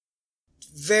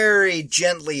very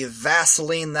gently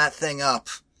Vaseline that thing up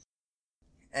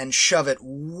and shove it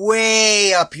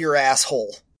way up your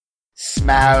asshole.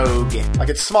 Smaug. Like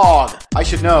it's smog. I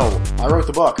should know. I wrote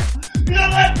the book. You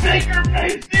let Baker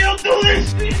Mayfield do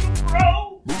this to you,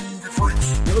 bro?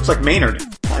 It looks like Maynard.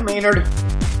 Hi, Maynard.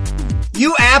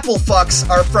 You apple fucks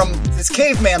are from this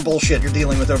caveman bullshit you're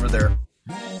dealing with over there.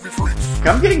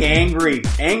 I'm getting angry.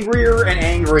 Angrier and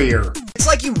angrier. It's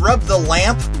like you rubbed the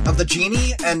lamp of the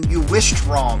genie and you wished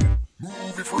wrong.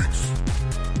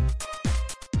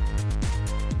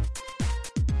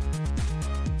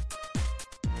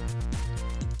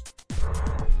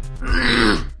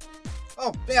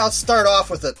 Oh, yeah, let's start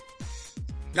off with it.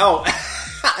 No.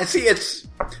 See,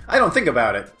 I don't think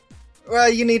about it. Well,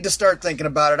 you need to start thinking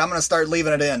about it. I'm going to start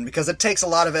leaving it in, because it takes a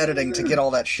lot of editing to get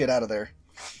all that shit out of there.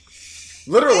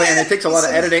 Literally, and it takes a lot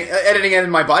of editing in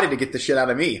my body to get the shit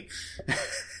out of me.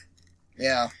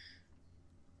 Yeah.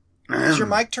 Is your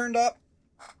mic turned up?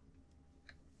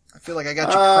 I feel like I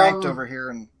got you cranked over here.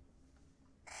 And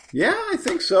yeah, I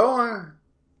think so.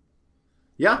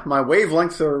 Yeah, my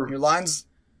wavelengths are... Your lines...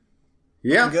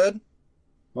 Yeah. Good?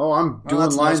 Oh, I'm doing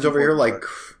lines over here like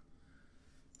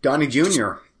Donnie Jr.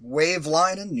 Just wave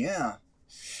lining, yeah.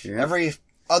 Every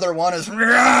other one is...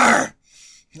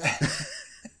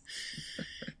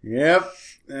 Yep.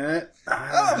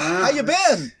 How you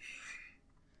been?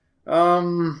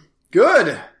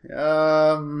 Good.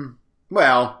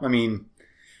 Well, I mean,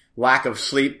 lack of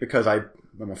sleep because I'm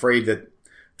afraid that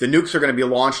the nukes are going to be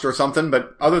launched or something,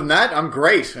 but other than that, I'm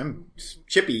great. I'm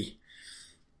chippy.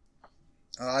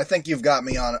 I think you've got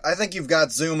me on it. I think you've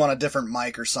got Zoom on a different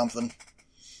mic or something.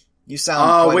 You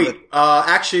sound wait.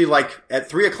 Actually, like, at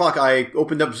 3 o'clock, I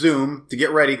opened up Zoom to get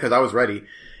ready, because I was ready.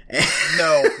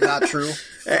 No, not true.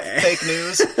 Fake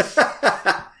news.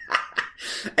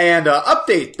 And,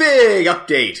 update. Big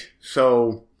update.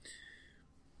 So,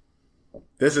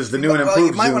 this is the new and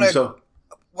improved Zoom,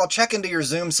 Well, check into your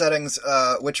Zoom settings,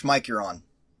 which mic you're on.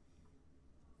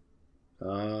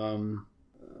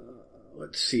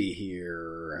 Let's see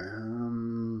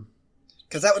here.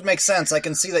 Because that would make sense. I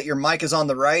can see that your mic is on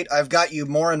the right. I've got you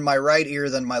more in my right ear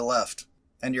than my left.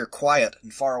 And you're quiet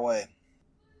and far away.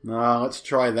 Let's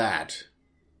try that.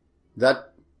 Is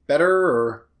that better,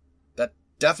 or? That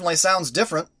definitely sounds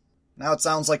different. Now it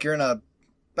sounds like you're in a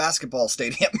basketball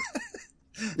stadium.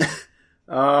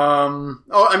 I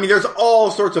mean, there's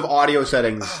all sorts of audio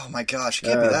settings. Oh my gosh, it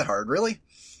can't be that hard, really?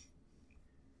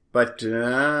 But,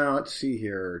 let's see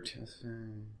here.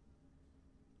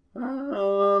 I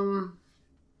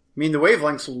mean, the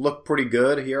wavelengths look pretty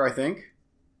good here, I think.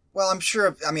 Well, I'm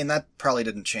sure, I mean, that probably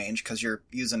didn't change, because you're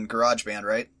using GarageBand,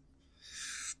 right?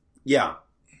 Yeah.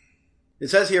 It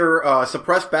says here,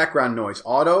 suppress background noise.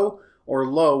 Auto or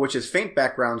low, which is faint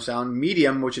background sound.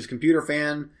 Medium, which is computer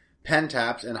fan, pen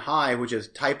taps. And high, which is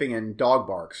typing and dog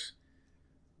barks.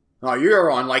 Oh, you're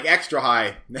on, like, extra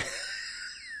high.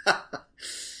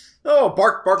 Oh,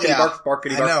 barkity, yeah,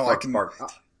 barkity, I know, bark.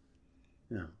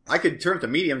 Yeah. I could turn it to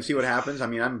medium and see what happens. I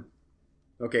mean,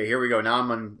 okay, here we go. Now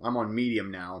I'm on medium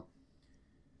now.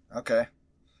 Okay.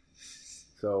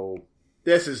 So,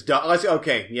 this is done.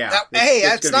 Okay, yeah. Now,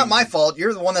 it's not my fault.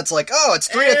 You're the one that's like, oh, it's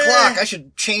 3 o'clock. I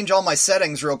should change all my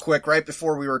settings real quick right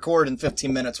before we record in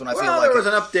 15 minutes when I feel like it. Well, there was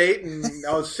an update, and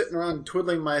I was sitting around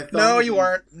twiddling my thumbs. No, you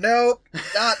weren't. Nope,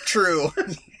 not true.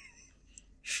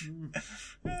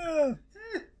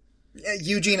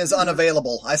 Eugene is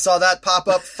unavailable. I saw that pop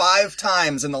up 5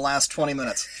 times in the last 20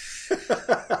 minutes.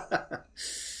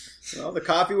 Well, the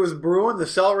coffee was brewing, the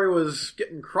celery was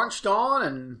getting crunched on,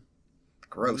 and...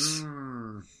 Gross.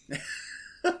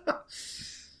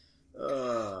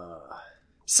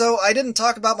 So, I didn't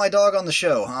talk about my dog on the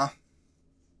show, huh?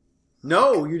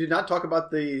 No, you did not talk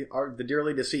about the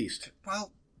dearly deceased.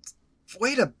 Well,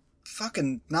 way to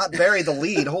fucking not bury the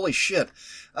lead. Holy shit.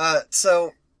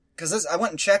 Because I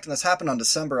went and checked, and this happened on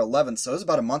December 11th, so it was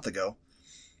about a month ago.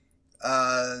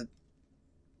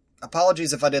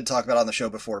 Apologies if I did talk about it on the show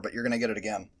before, but you're going to get it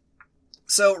again.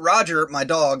 So, Roger, my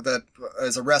dog that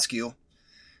is a rescue,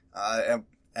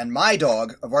 and my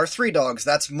dog, of our 3 dogs,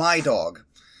 that's my dog.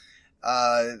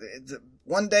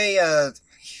 One day,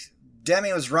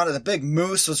 Demi was running, the big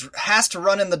moose has to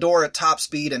run in the door at top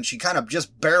speed, and she kind of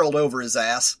just barreled over his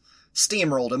ass,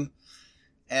 steamrolled him.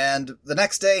 And the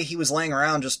next day, he was laying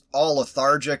around just all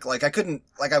lethargic.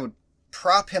 I would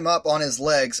prop him up on his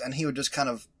legs, and he would just kind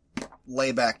of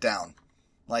lay back down.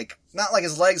 Like, not like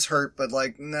his legs hurt, but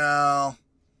like, no,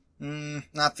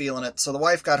 not feeling it. So the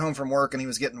wife got home from work, and he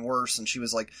was getting worse, and she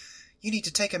was like, you need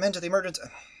to take him into the emergency.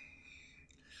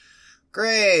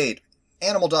 Great.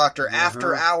 Animal doctor,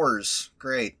 after hours.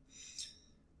 Great.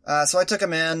 So I took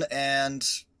him in, and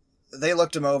they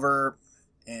looked him over,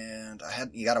 and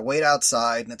you gotta wait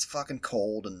outside, and it's fucking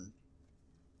cold, and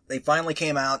they finally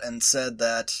came out and said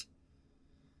that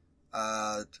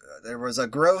there was a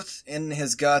growth in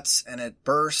his guts, and it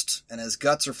burst, and his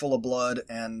guts are full of blood,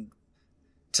 and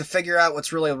to figure out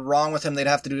what's really wrong with him, they'd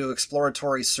have to do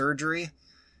exploratory surgery,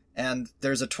 and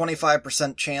there's a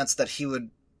 25% chance that he would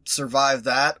survive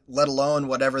that, let alone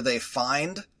whatever they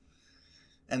find.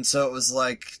 And so it was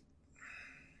like,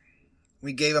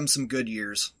 we gave him some good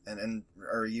years,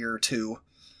 or a year or two,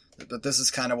 but this is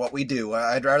kind of what we do.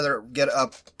 I'd rather get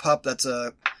a pup that's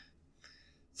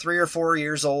 3 or 4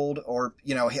 years old, or,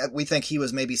 we think he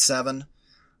was maybe 7,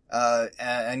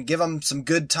 and give them some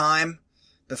good time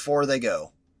before they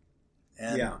go.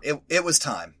 And it was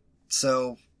time.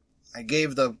 So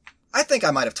I think I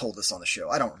might have told this on the show.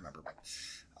 I don't remember.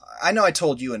 I know I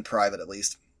told you in private, at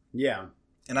least. Yeah.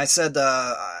 And I said,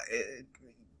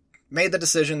 made the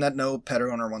decision that no pet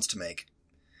owner wants to make.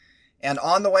 And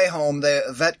on the way home, the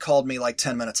vet called me like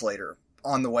 10 minutes later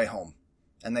on the way home.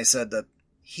 And they said that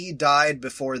he died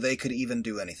before they could even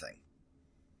do anything.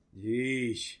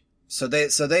 Yeesh. So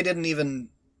they didn't even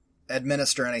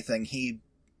administer anything.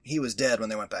 He was dead when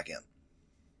they went back in.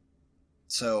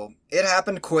 So it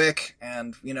happened quick,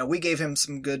 and, we gave him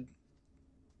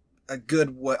a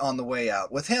good on the way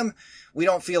out. With him, we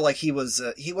don't feel like he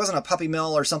wasn't a puppy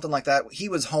mill or something like that. He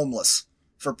was homeless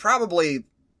for probably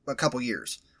a couple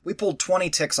years. We pulled 20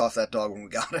 ticks off that dog when we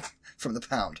got him from the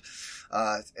pound.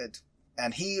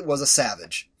 And he was a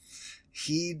savage.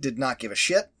 He did not give a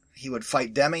shit. He would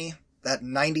fight Demi, that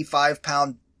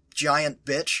 95-pound giant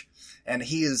bitch, and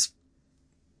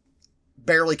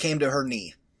barely came to her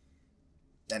knee.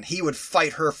 And he would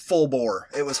fight her full bore.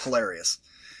 It was hilarious.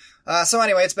 So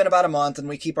anyway, it's been about a month, and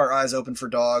we keep our eyes open for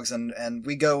dogs, and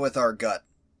we go with our gut,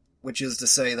 which is to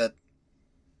say that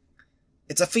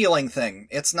it's a feeling thing.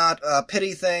 It's not a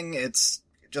pity thing, it's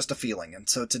just a feeling. And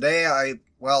so today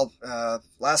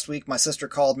last week my sister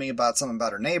called me about something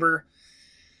about her neighbor,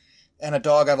 and a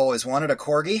dog I've always wanted, a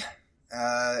Corgi,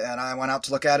 and I went out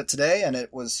to look at it today, and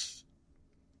it was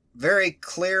very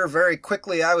clear, very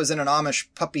quickly, I was in an Amish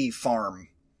puppy farm.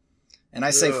 And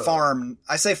I say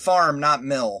farm, not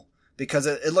mill, because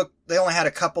it looked, they only had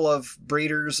a couple of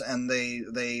breeders, and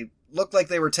they looked like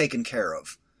they were taken care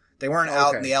of. They weren't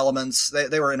out in the elements.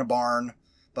 They were in a barn,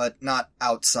 but not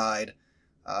outside.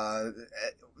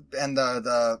 And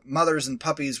the mothers and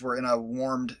puppies were in a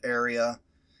warmed area,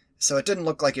 so it didn't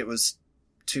look like it was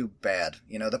too bad.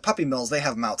 The puppy mills, they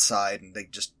have them outside, and they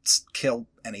just kill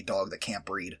any dog that can't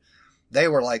breed. They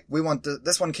were like, we want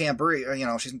this one can't breed,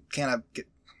 she can't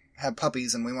have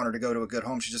puppies, and we want her to go to a good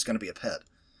home. She's just going to be a pet.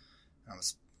 I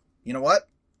was, you know what?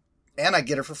 And I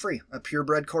get her for free, a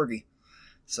purebred Corgi.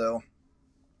 So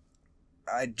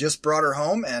I just brought her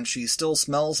home, and she still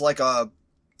smells like a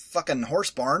fucking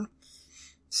horse barn.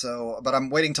 So, but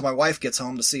I'm waiting till my wife gets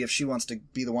home to see if she wants to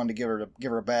be the one to give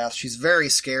her a bath. She's very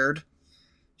scared.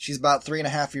 She's about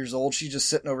 3.5 years old. She's just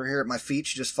sitting over here at my feet.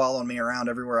 She's just following me around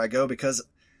everywhere I go, because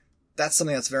that's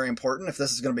something that's very important. If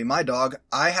this is going to be my dog,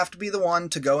 I have to be the one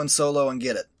to go and solo and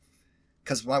get it.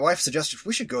 Because my wife suggested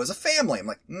we should go as a family. I'm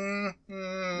like,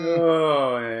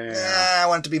 Oh, yeah. I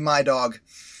want it to be my dog.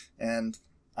 And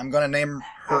I'm going to name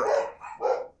her.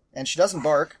 And she doesn't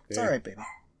bark. It's all right, baby.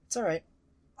 It's all right.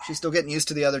 She's still getting used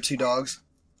to the other 2 dogs,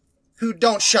 who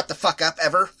don't shut the fuck up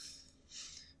ever.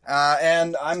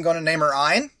 And I'm going to name her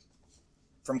Ein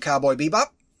from Cowboy Bebop.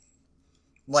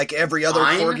 Like every other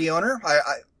Ein? Corgi owner.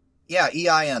 Yeah,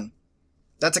 EIN.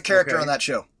 That's a character on that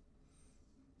show.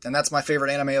 And that's my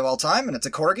favorite anime of all time, and it's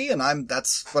a Corgi, and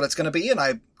that's what it's going to be. And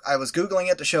I was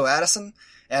Googling it to show Addison,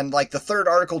 and like the 3rd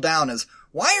article down is,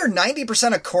 why are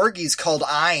 90% of Corgis called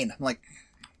Ein? I'm like,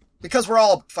 because we're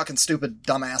all fucking stupid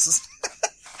dumbasses.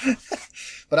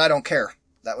 But I don't care.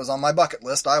 That was on my bucket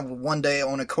list. I will one day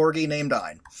own a Corgi named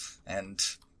Ein. And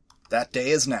that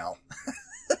day is now.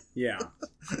 Yeah.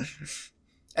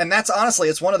 And that's honestly,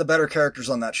 it's one of the better characters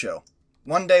on that show.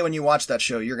 One day when you watch that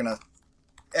show,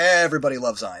 everybody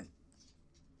loves Ein.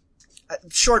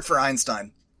 Short for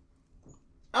Einstein.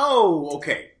 Oh,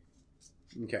 okay.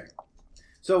 Okay.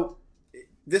 So,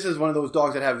 this is one of those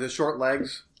dogs that have the short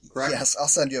legs, correct? Yes, I'll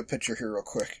send you a picture here real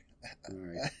quick. All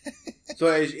right.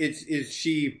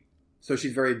 So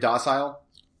she's very docile?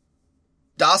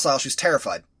 Docile, she's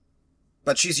terrified.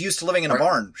 But she's used to living in a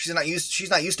barn. She's not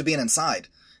used to being inside.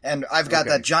 And I've got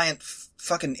that giant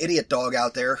fucking idiot dog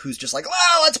out there who's just like,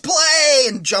 "Oh, let's play!"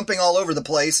 and jumping all over the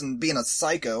place and being a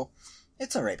psycho.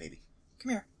 It's alright, baby.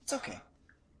 Come here. It's okay.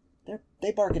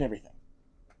 They bark at everything.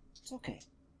 It's okay.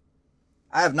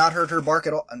 I have not heard her bark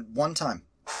at all one time.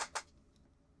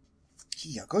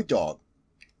 Yeah, good dog.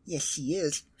 Yes, she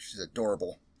is. She's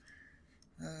adorable.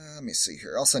 Let me see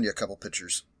here. I'll send you a couple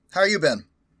pictures. How are you been?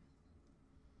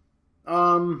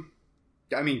 I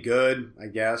mean, good, I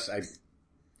guess.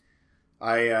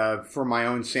 I for my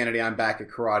own sanity, I'm back at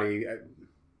karate.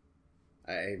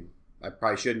 I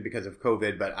probably shouldn't because of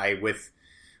COVID, but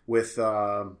with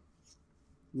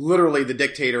literally the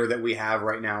dictator that we have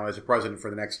right now as a president for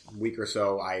the next week or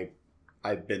so,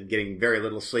 I've been getting very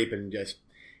little sleep and just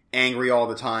angry all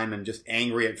the time and just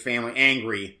angry at family,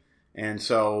 angry. And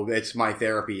so it's my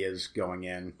therapy is going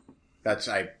in.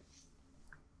 I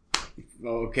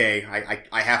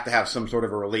have to have some sort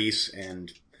of a release,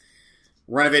 and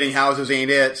renovating houses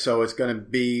ain't it, so it's going to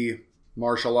be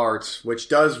martial arts, which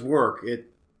does work.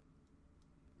 It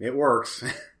works.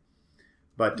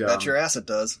 But bet your ass it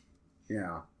does.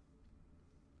 Yeah.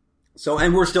 So,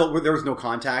 and there was no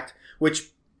contact, which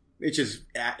is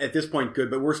at this point good,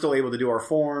 but we're still able to do our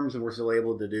forms, and we're still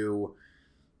able to do,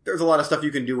 there's a lot of stuff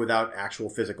you can do without actual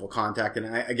physical contact.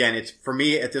 And again, it's, for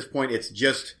me at this point, it's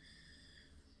just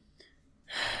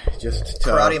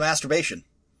karate masturbation.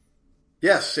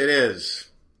 Yes, it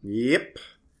is. Yep.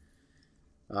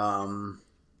 So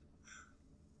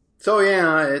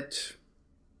yeah,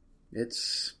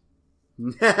 it's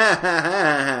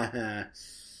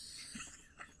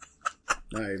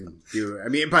I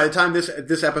mean, by the time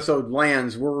this episode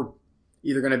lands, we're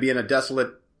either going to be in a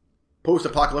desolate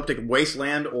post-apocalyptic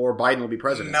wasteland, or Biden will be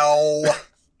president. No.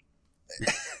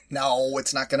 No,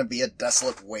 it's not going to be a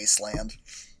desolate wasteland.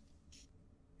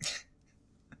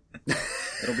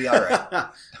 It'll be all right.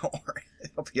 Don't worry.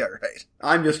 It'll be all right.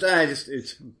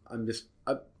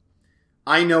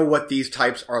 I know what these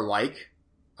types are like.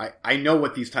 I know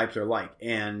what these types are like,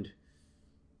 and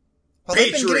well,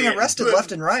 they've been getting arrested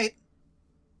left and right.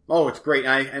 Oh, it's great.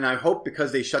 And I hope,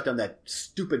 because they shut down that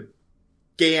stupid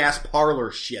gay ass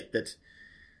parlor shit,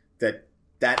 that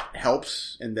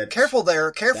helps, and that careful.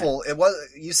 It was,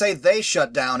 you say they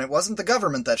shut down. It wasn't the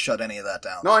government that shut any of that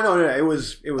down. No, I know. It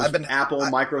was Apple,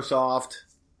 Microsoft,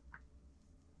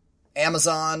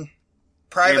 Amazon,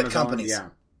 private companies. Yeah.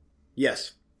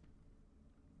 Yes.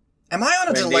 Am I on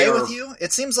a delay with you?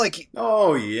 It seems like...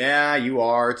 Oh, yeah, you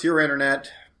are. It's your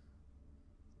internet.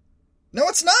 No,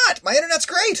 it's not. My internet's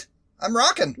great. I'm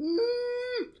rocking.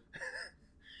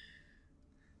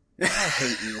 I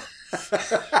hate you.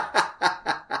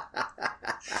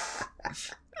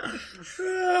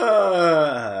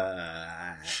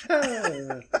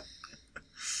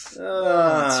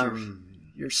 It's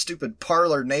your stupid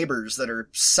parlor neighbors that are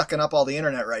sucking up all the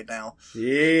internet right now.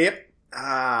 Yep.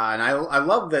 And I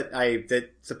love that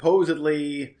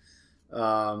supposedly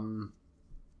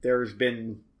there's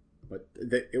been,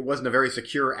 it wasn't a very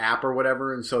secure app or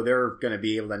whatever, and so they're going to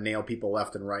be able to nail people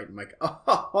left and right. I'm like,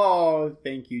 oh,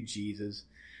 thank you, Jesus.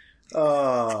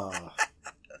 Oh.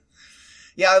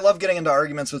 Yeah, I love getting into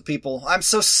arguments with people. I'm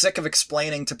so sick of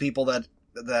explaining to people that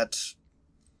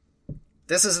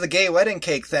this is the gay wedding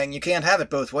cake thing. You can't have it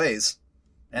both ways.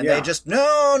 And they just,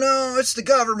 no, it's the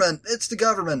government. It's the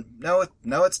government. No,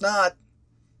 it's not.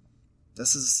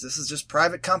 This is just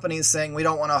private companies saying we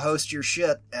don't want to host your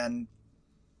shit, and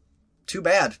too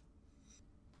bad.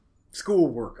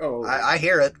 Schoolwork. Oh, I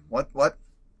hear it. What?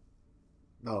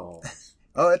 Oh.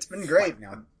 Oh, it's been great.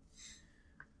 Now.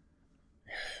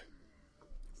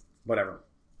 Whatever.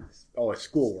 Oh, it's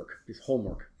schoolwork. It's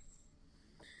homework.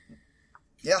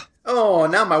 Yeah. Oh,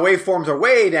 now my waveforms are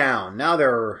way down. Now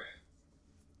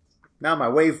my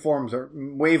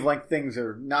wavelength things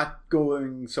are not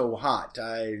going so hot.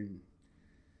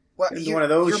 One of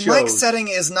those your shows. Mic setting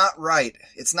is not right.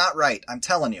 It's not right. I'm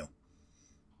telling you.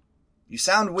 You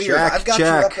sound weird. I've got you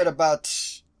up at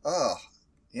about... Oh,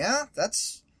 yeah?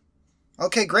 That's...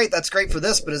 Okay, great. That's great for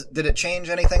this, but did it change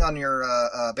anything on your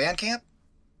Bandcamp?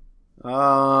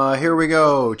 Here we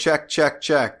go. Check.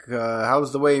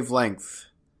 How's the wavelength?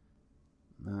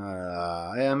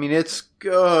 I mean, it's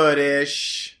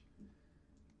good-ish.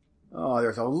 Oh,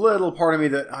 there's a little part of me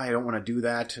that I don't want to do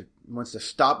that. It wants to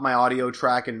stop my audio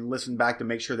track and listen back to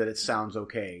make sure that it sounds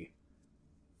okay.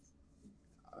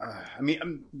 I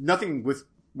mean, nothing with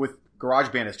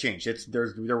GarageBand has changed.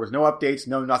 There was no updates,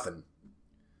 no nothing.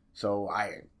 So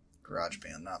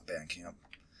GarageBand, not Bandcamp.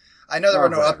 I know there were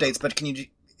no updates, but can you?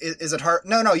 Is it hard?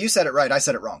 No, you said it right. I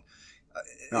said it wrong.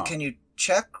 No. Can you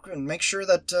check and make sure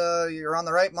that you're on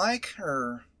the right mic,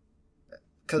 or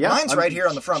because mine's right here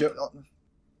on the front.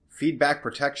 Feedback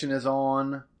protection is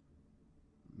on.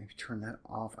 Maybe turn that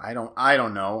off. I don't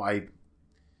know.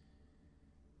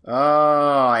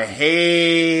 I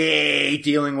hate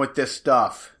dealing with this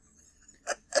stuff.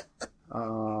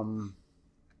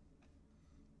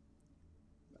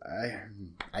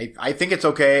 I think it's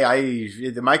okay.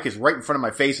 The mic is right in front of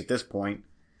my face at this point.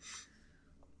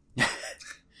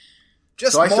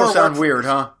 Just so I still more sound work- weird,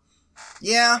 huh?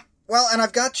 Yeah. Well, and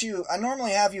I've got you. I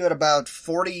normally have you at about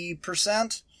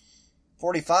 40%,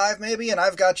 45 maybe, and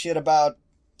I've got you at about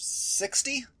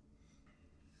 60.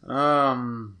 I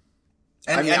mean,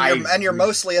 And you're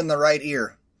mostly in the right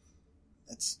ear.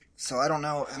 So I don't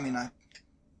know. I mean,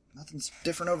 nothing's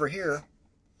different over here.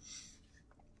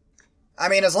 I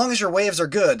mean, as long as your waves are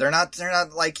good, they're not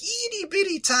like itty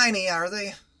bitty tiny, are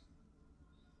they?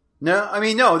 No, I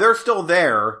mean, no, they're still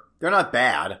there. They're not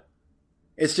bad.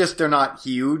 It's just they're not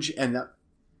huge, and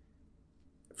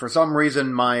for some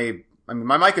reason, my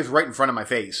mic is right in front of my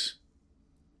face.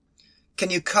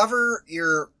 Can you cover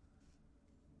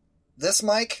this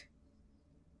mic?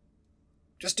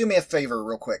 Just do me a favor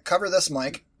real quick. Cover this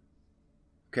mic.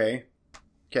 Okay.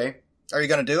 Are you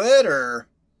going to do it, or?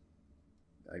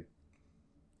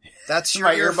 That's your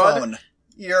My earphone.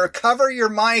 Cover your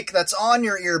mic that's on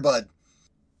your earbud.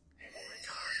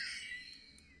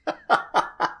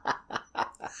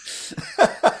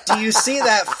 Do you see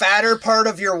that fatter part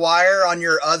of your wire on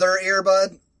your other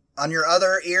earbud? On your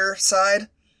other ear side?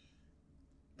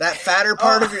 That fatter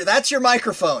part of that's your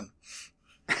microphone.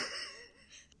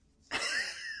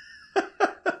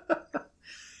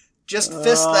 Just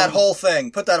fist that whole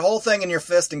thing. Put that whole thing in your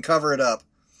fist and cover it up.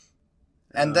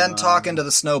 And then talk into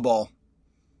the snowball.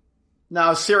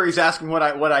 Now Siri's asking what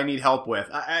I need help with.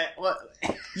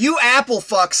 You Apple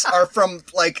fucks are from,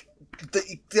 like,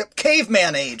 the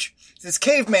caveman age. This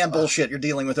caveman bullshit you're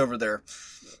dealing with over there.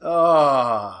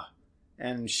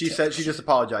 And she said she just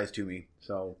apologized to me.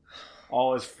 So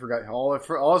all is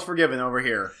forgiven over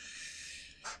here.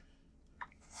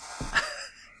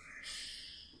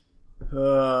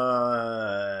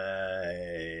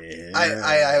 I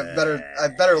have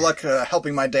better luck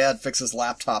helping my dad fix his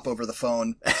laptop over the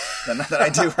phone than I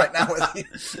do right now with you.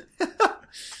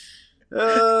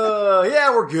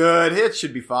 Yeah, we're good. It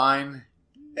should be fine.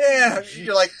 Yeah,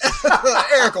 you're like,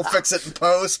 Eric will fix it in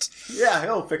post. Yeah,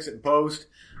 he'll fix it in post.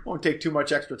 Won't take too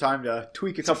much extra time to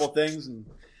tweak a couple things and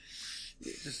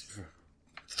just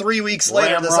 3 weeks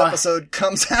later, this episode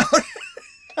comes out.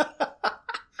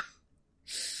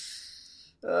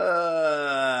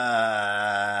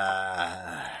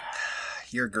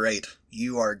 You're great.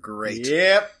 You are great.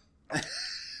 Yep.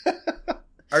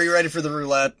 Are you ready for the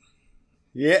roulette?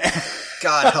 Yeah.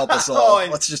 God help us all.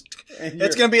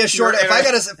 It's going to be a short.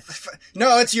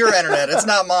 No, it's your internet. It's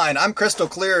not mine. I'm crystal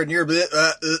clear, and you're. Let's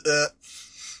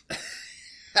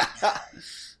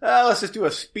just do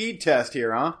a speed test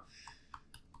here, huh?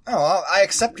 Oh, I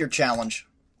accept your challenge.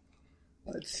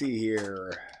 Let's see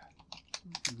here.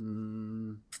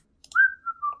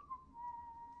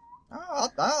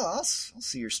 I'll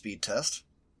see your speed test.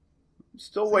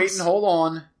 Still waiting. Hold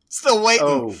on. Still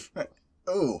waiting.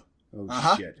 Oh.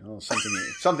 Uh-huh. Shit. Oh,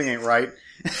 something ain't right.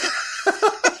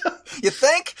 You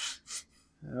think?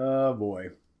 Oh, boy.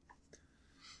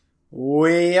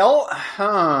 Well,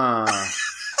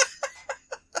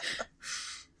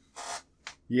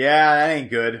 yeah, that ain't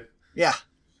good. Yeah.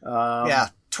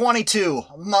 22.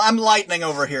 I'm lightning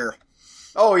over here.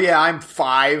 Oh, yeah, I'm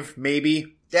 5,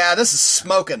 maybe. Yeah, this is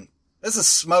smoking.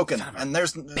 And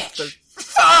there's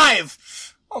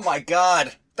 5! Oh my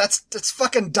god. That's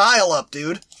fucking dial-up,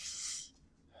 dude.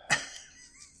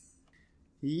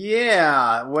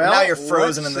 Yeah, well... Now you're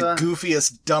frozen in the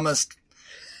goofiest, dumbest...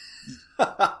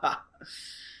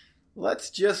 Let's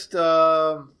just,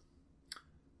 we'll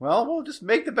just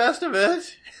make the best of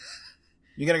it.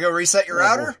 You gonna go reset your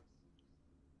router?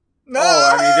 No!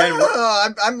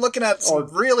 I'm looking at some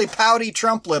really pouty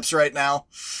Trump lips right now.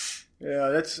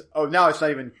 Yeah, now it's not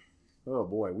even... Oh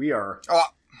boy, we are... Oh.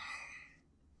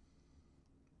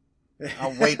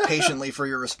 I'll wait patiently for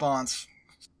your response.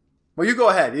 Well, you go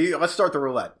ahead. Let's start the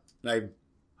roulette.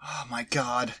 Oh my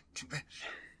god.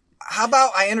 How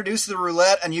about I introduce the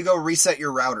roulette and you go reset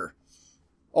your router?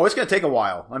 Oh, it's going to take a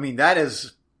while. I mean,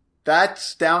 that's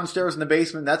downstairs in the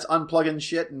basement. That's unplugging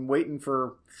shit and waiting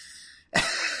for...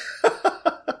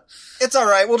 It's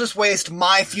alright. We'll just waste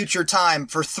my future time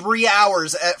for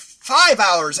 5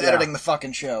 hours editing the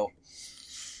fucking show.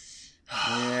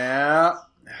 Yeah.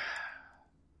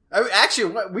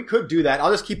 Actually, we could do that. I'll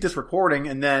just keep this recording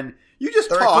and then you just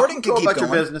recording can go keep about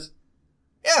going. Your business.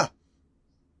 Yeah.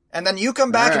 And then you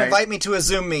come back and invite me to a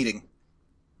Zoom meeting.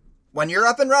 When you're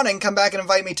up and running, come back and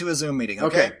invite me to a Zoom meeting,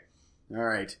 okay? All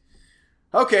right.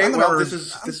 Okay,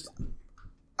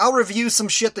 I'll review some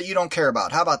shit that you don't care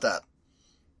about. How about that?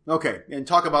 Okay, and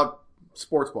talk about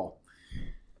sports ball.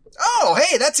 Oh,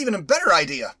 hey, that's even a better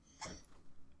idea.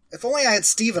 If only I had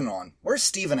Steven on. Where's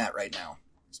Steven at right now?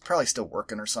 probably still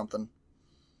working or something.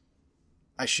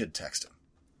 I should text him.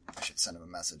 I should send him a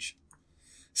message.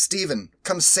 Steven,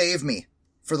 come save me.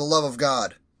 For the love of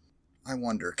God. I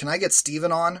wonder, can I get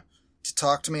Steven on to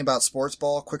talk to me about sports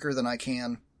ball quicker than I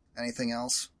can anything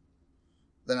else?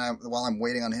 While I'm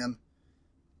waiting on him?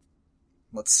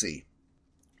 Let's see.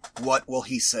 What will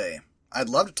he say? I'd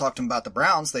love to talk to him about the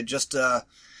Browns. They just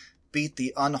beat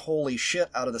the unholy shit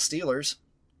out of the Steelers.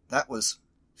 That was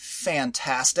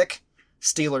fantastic.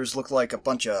 Steelers look like a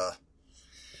bunch of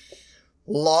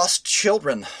lost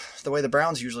children, the way the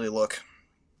Browns usually look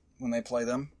when they play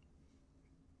them.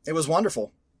 It was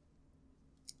wonderful.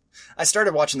 I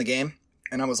started watching the game,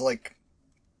 and I was like,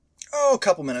 a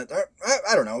couple minutes.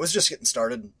 I don't know. It was just getting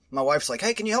started. My wife's like,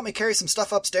 hey, can you help me carry some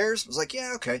stuff upstairs? I was like,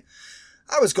 yeah, okay.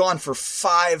 I was gone for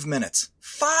 5 minutes.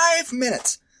 5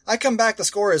 minutes! I come back, the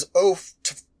score is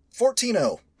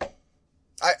 14-0.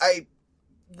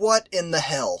 What in the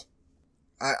hell?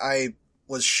 I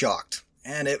was shocked.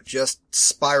 And it just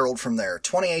spiraled from there.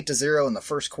 28-0 in the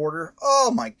first quarter.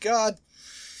 Oh my God.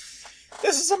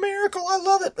 This is a miracle. I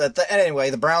love it. But anyway,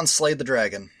 the Browns slayed the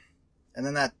dragon. And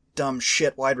then that dumb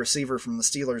shit wide receiver from the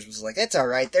Steelers was like, it's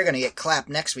alright. They're going to get clapped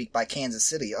next week by Kansas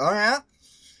City. Oh yeah?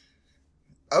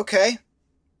 Okay.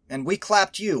 And we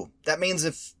clapped you. That means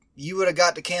if you would have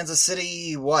got to Kansas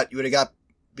City, what? You would have got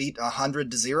beat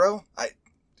 100-0?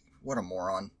 What a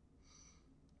moron.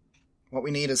 What we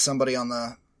need is somebody on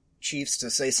the Chiefs to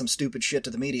say some stupid shit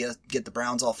to the media, get the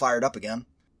Browns all fired up again.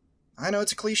 I know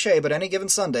it's a cliche, but any given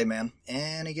Sunday, man.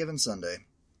 Any given Sunday.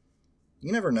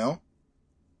 You never know.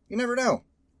 You never know.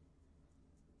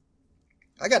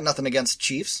 I got nothing against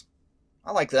Chiefs.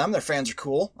 I like them. Their fans are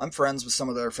cool. I'm friends with some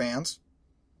of their fans.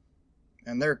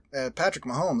 And they're Patrick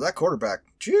Mahomes, that quarterback,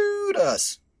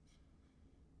 Judas.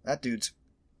 That dude's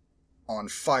on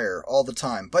fire all the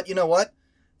time. But you know what?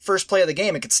 First play of the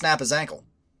game, it could snap his ankle.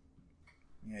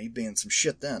 Yeah, he'd be in some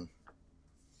shit then.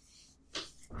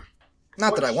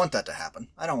 Not that I want that to happen.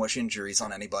 I don't wish injuries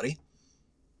on anybody.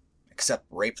 Except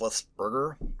Rapeless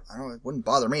Burger. It wouldn't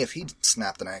bother me if he'd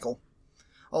snapped an ankle.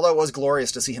 Although it was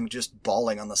glorious to see him just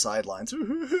bawling on the sidelines.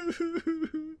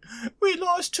 We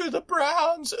lost to the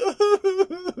Browns.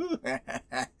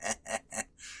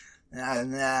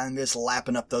 And just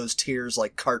lapping up those tears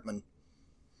like Cartman.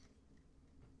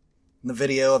 The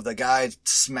video of the guy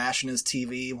smashing his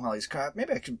TV while he's crying.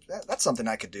 Maybe that's something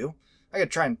I could do. I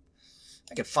could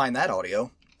find that audio,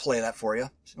 play that for you.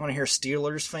 You want to hear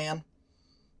Steelers fan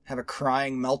have a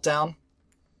crying meltdown?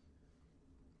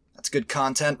 That's good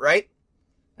content, right?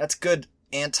 That's good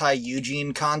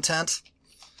anti-Eugene content.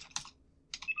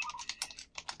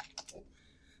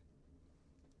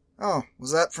 Oh,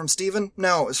 was that from Steven?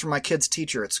 No, it was from my kid's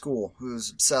teacher at school,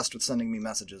 who's obsessed with sending me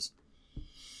messages.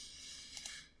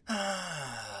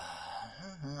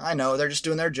 I know, they're just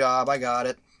doing their job. I got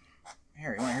it.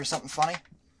 Here, you want to hear something funny?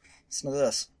 Listen to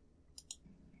this.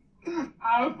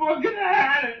 I fucking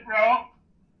had it, bro.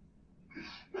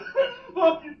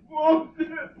 Fucking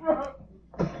bullshit, bro.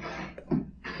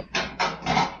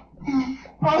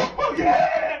 I fucking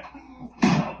had it. I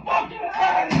fucking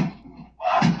had it.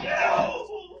 Fuck you.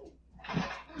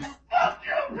 Fuck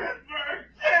you, Pittsburgh.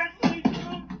 Seriously,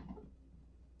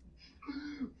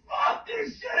 fuck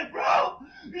this shit, bro.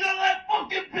 You know that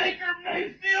fucking Baker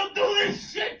Mayfield do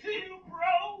this shit to you,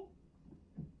 bro?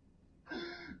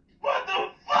 What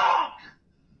the fuck?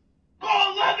 Go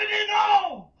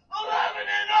 11-0!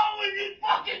 11-0 and you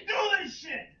fucking do this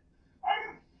shit! Are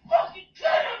you fucking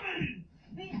kidding me?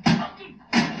 You fucking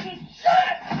piece of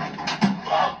shit!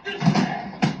 Fuck this shit!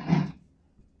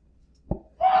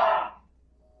 Fuck!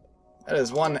 That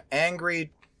is one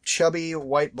angry, chubby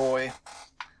white boy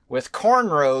with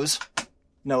cornrows,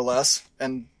 no less,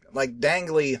 and like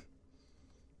dangly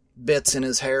bits in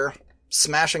his hair,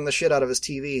 smashing the shit out of his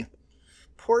TV.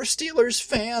 Poor Steelers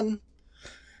fan.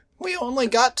 We only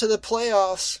got to the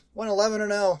playoffs. Went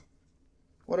 11-0.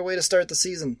 What a way to start the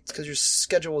season. It's because your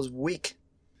schedule was weak.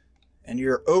 And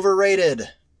you're overrated.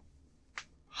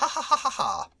 Ha ha ha ha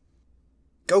ha.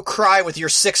 Go cry with your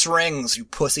 6 rings, you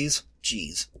pussies.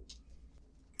 Jeez.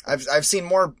 I've seen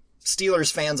more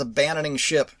Steelers fans abandoning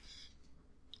ship.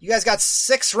 You guys got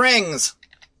 6 rings.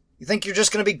 You think you're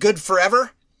just going to be good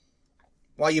forever?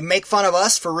 While you make fun of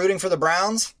us for rooting for the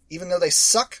Browns, even though they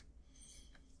suck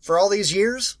for all these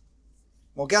years?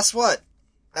 Well, guess what?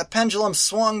 That pendulum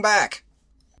swung back.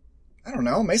 I don't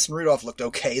know. Mason Rudolph looked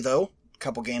okay, though. A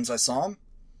couple games I saw him.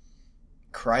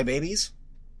 Crybabies.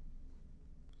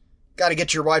 Gotta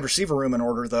get your wide receiver room in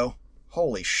order, though.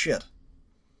 Holy shit.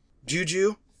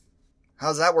 Juju,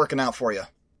 how's that working out for you?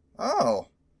 Oh.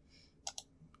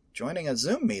 Joining a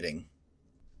Zoom meeting.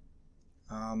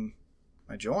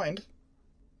 I joined.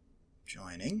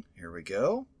 Joining. Here we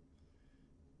go.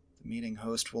 The meeting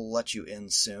host will let you in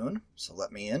soon. So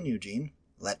let me in, Eugene.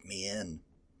 Let me in.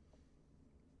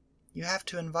 You have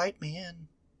to invite me in.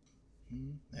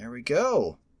 There we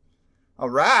go. All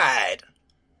right.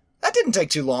 That didn't take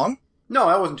too long. No,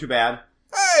 that wasn't too bad.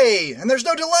 Hey, and there's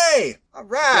no delay. All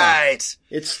right.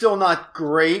 Yeah. It's still not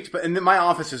great, but and my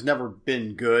office has never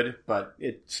been good, but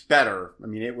it's better. I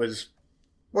mean, it was...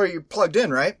 Well, you're plugged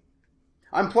in, right?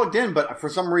 I'm plugged in, but for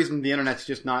some reason the internet's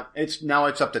just not... Now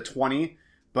it's up to 20,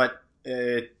 but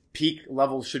peak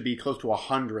levels should be close to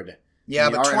 100. Yeah,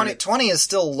 but 20 is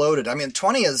still loaded. I mean,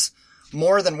 20 is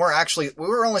more than we're actually... We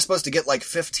were only supposed to get like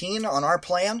 15 on our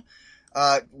plan.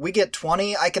 We get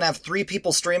 20. I can have 3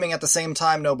 people streaming at the same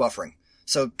time, no buffering.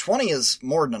 So 20 is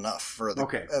more than enough for the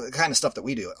kind of stuff that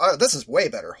we do. This is way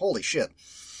better. Holy shit.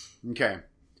 Okay.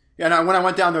 Yeah, and when I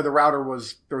went down there, there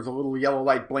was a little yellow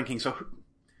light blinking, so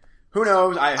who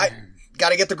knows? I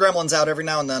got to get the gremlins out every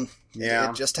now and then. Yeah.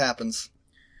 It just happens.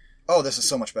 Oh, this is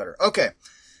so much better. Okay.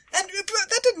 And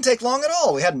that didn't take long at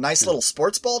all. We had a nice little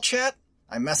sports ball chat.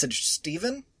 I messaged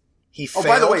Steven. He failed. Oh,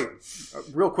 by the way,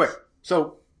 real quick.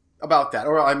 So, about that.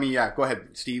 Or, I mean, yeah, go ahead,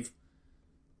 Steve.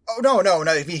 Oh, no.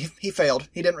 He failed.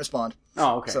 He didn't respond.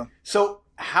 Oh, okay. So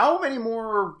how many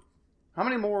more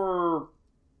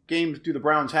games do the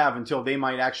Browns have until they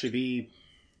might actually be,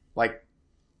 like,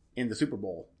 in the Super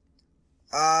Bowl?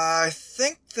 I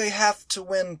think they have to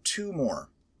win 2 more.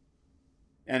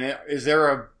 And is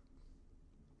there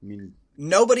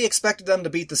nobody expected them to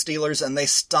beat the Steelers, and they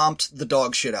stomped the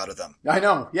dog shit out of them. I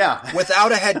know, yeah.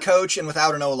 Without a head coach and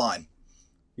without an O-line.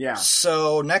 Yeah.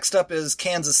 So next up is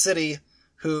Kansas City,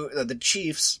 the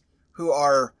Chiefs, who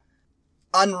are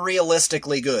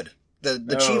unrealistically good.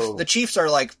 The Chiefs are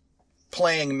like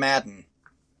playing Madden.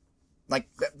 Like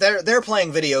they're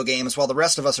playing video games while the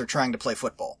rest of us are trying to play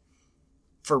football.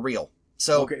 For real.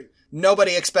 So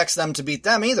nobody expects them to beat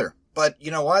them either. But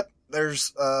you know what?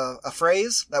 There's a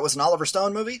phrase that was an Oliver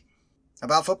Stone movie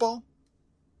about football.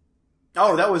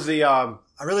 Oh, that was the... I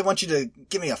really want you to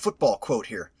give me a football quote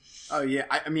here. Oh, yeah.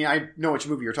 I mean, I know which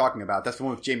movie you're talking about. That's the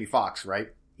one with Jamie Foxx, right?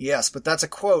 Yes, but that's a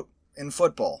quote in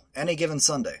football. Any given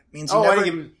Sunday. Means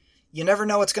you never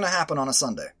know what's going to happen on a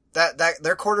Sunday.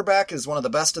 Their quarterback is one of the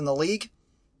best in the league.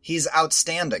 He's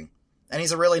outstanding. And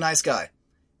he's a really nice guy.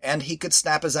 And he could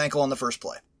snap his ankle on the first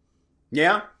play.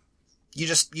 Yeah? You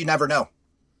never know.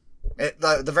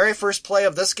 The very first play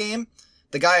of this game,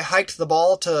 the guy hiked the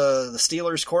ball to the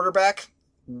Steelers quarterback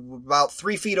about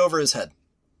 3 feet over his head.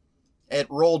 It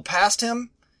rolled past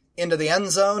him into the end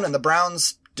zone, and the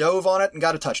Browns dove on it and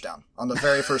got a touchdown on the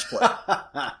very first play.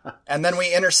 And then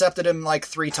we intercepted him like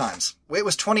 3 times. It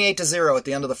was 28-0 at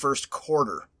the end of the first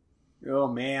quarter. Oh,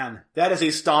 man. That is a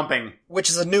stomping. Which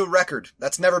is a new record.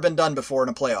 That's never been done before in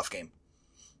a playoff game.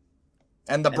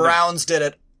 And the Browns did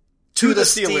it to the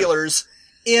Steelers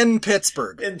in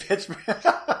Pittsburgh.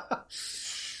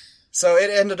 So it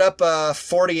ended up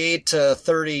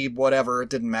 48-30, whatever. It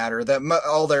didn't matter.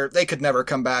 They could never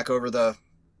come back over the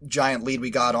giant lead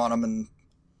we got on them, and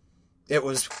it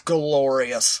was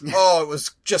glorious. Oh, it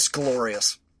was just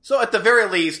glorious. So at the very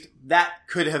least, that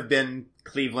could have been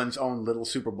Cleveland's own little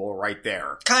Super Bowl right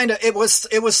there. Kinda. It was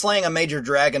slaying a major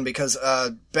dragon because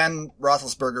Ben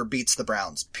Roethlisberger beats the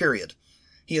Browns. Period.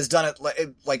 He has done it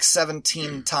like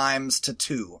 17 times to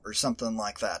 2 or something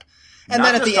like that. And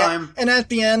then at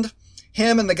the end,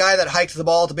 him and the guy that hiked the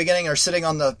ball at the beginning are sitting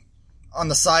on the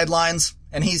sidelines,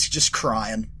 and he's just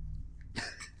crying.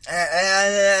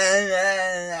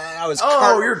 I was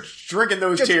you're drinking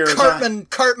those tears.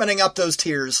 Cartmaning up those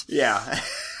tears. Yeah.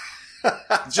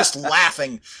 Just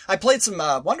laughing. I played some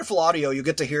wonderful audio you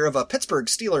get to hear of a Pittsburgh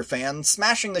Steeler fan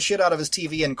smashing the shit out of his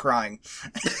TV and crying.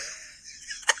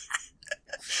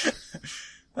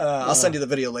 I'll send you the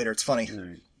video later. It's funny.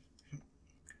 Right.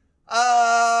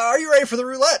 Are you ready for the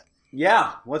roulette?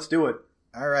 Yeah, let's do it.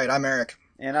 All right, I'm Eric.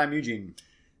 And I'm Eugene.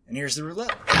 And here's the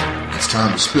roulette. It's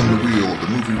time to spin the wheel of the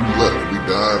movie roulette where we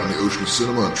dive in the ocean of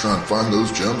cinema and try and find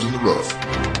those gems in the rough.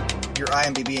 You're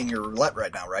IMDb'ing your roulette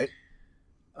right now, right?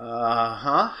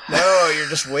 Uh-huh. No, you're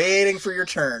just waiting for your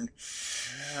turn.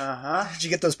 Uh-huh. Did you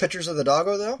get those pictures of the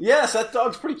doggo, though? Yes, that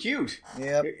dog's pretty cute.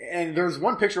 Yep. And there's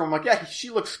one picture, I'm like, yeah, she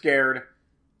looks scared.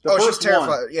 She's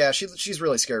terrified. Yeah, she's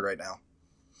really scared right now.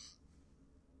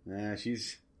 Yeah,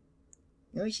 she's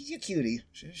a cutie.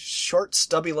 She's short,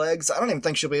 stubby legs. I don't even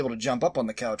think she'll be able to jump up on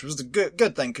the couch, which is a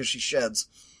good thing because she sheds.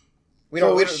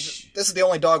 This is the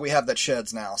only dog we have that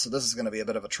sheds now, so this is going to be a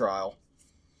bit of a trial.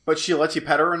 But she lets you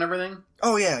pet her and everything?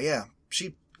 Oh, yeah.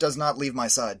 She does not leave my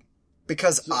side.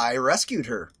 Because I rescued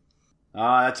her.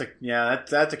 That's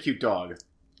a cute dog.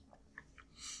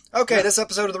 Okay, this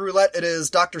episode of the Roulette, it is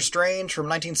Doctor Strange from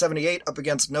 1978 up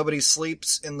against Nobody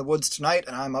Sleeps in the Woods Tonight,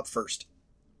 and I'm up first.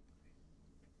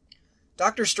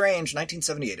 Doctor Strange,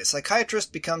 1978. A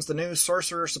psychiatrist becomes the new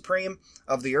Sorcerer Supreme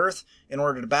of the Earth in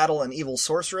order to battle an evil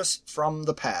sorceress from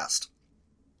the past.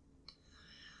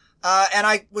 And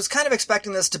I was kind of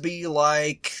expecting this to be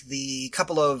like the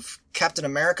couple of Captain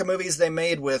America movies they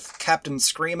made with Captain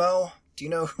Screamo. Do you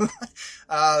know who?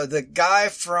 The guy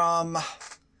from...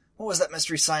 What was that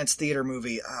Mystery Science Theater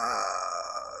movie?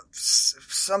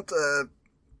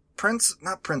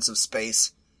 Not Prince of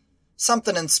Space.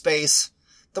 Something in Space.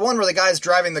 The one where the guy's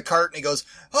driving the cart and he goes,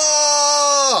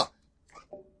 "Ah!"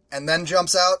 and then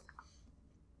jumps out.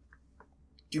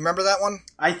 Do you remember that one?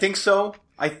 I think so.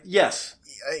 Yes.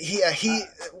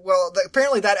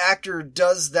 Apparently that actor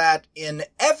does that in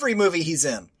every movie he's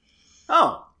in.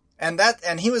 Oh.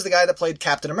 And he was the guy that played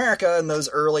Captain America in those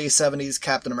early 70s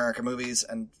Captain America movies,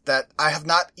 and that I have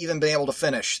not even been able to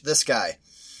finish. This guy.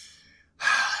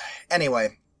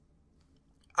 Anyway,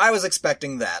 I was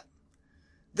expecting that.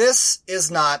 This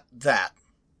is not that.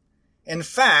 In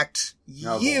fact,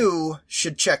 you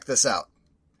should check this out.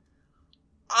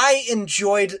 I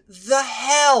enjoyed the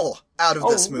hell out of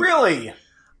this movie. Oh, really?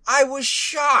 I was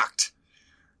shocked.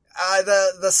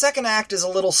 The second act is a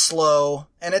little slow,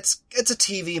 and it's a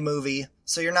TV movie,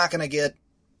 so you're not going to get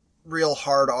real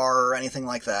hard R or anything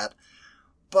like that.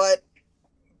 But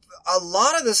a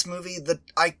lot of this movie,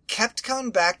 I kept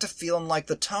coming back to feeling like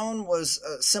the tone was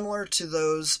similar to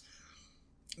those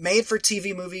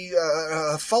made-for-TV movie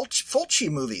Fulci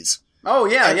movies. Oh,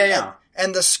 yeah.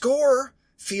 And the score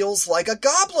feels like a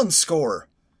Goblin score.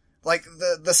 Like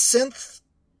the synth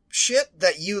shit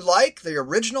that you like, the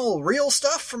original real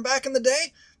stuff from back in the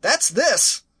day, that's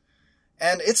this.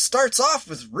 And it starts off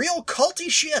with real culty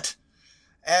shit.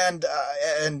 And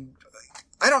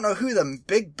I don't know who the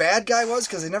big bad guy was,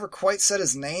 because they never quite said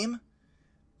his name.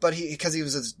 But because he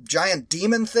was this giant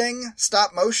demon thing,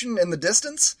 stop motion in the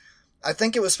distance. I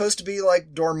think it was supposed to be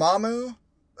like Dormammu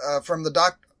from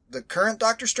the current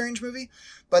Doctor Strange movie,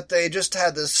 but they just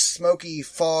had this smoky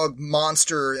fog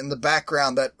monster in the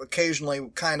background that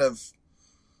occasionally kind of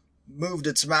moved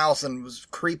its mouth and was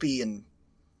creepy and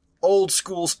old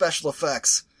school special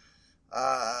effects.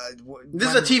 This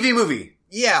is a TV movie.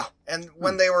 Yeah, and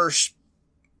when they were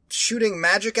shooting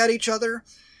magic at each other,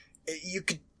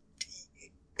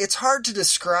 it's hard to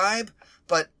describe,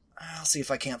 but I'll see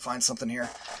if I can't find something here.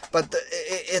 But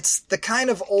it's the kind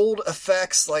of old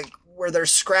effects, like where they're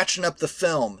scratching up the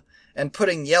film and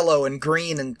putting yellow and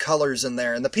green and colors in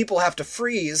there, and the people have to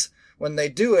freeze when they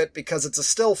do it because it's a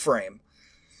still frame.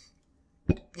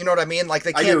 You know what I mean? Like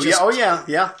they can't just...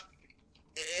 Yeah.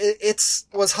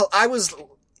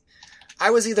 I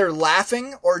was either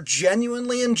laughing or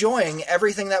genuinely enjoying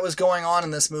everything that was going on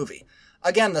in this movie.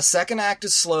 Again, the second act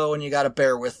is slow and you gotta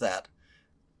bear with that.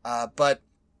 But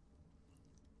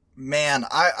man,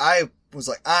 I was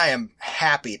like, I am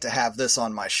happy to have this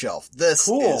on my shelf. This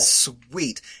is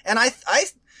sweet. And I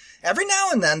every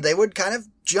now and then they would kind of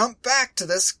jump back to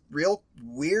this real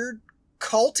weird,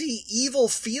 culty, evil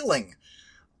feeling.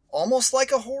 Almost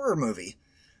like a horror movie.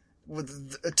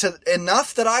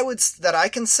 Enough that I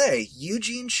can say,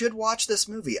 Eugene should watch this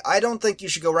movie. I don't think you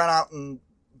should go run out and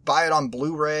buy it on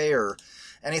Blu-ray or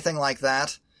anything like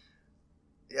that.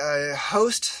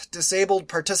 Host disabled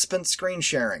participant screen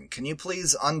sharing. Can you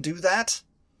please undo that?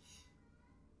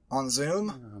 On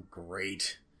Zoom? Oh,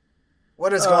 great.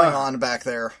 What is going on back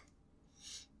there?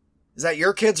 Is that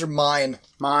your kids or mine?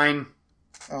 Mine.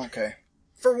 Okay.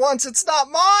 For once, it's not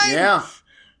mine! Yeah.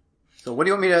 So what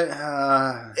do you want me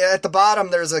to... At the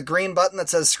bottom, there's a green button that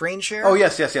says screen share. Oh,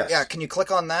 yes. Yeah, can you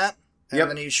click on that? And Yep.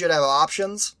 then you should have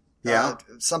options. Yeah.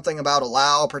 Something about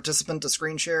allow a participant to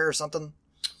screen share or something.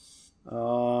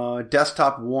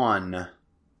 Desktop 1.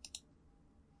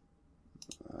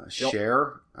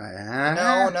 Share? No.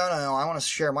 I want to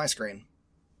share my screen.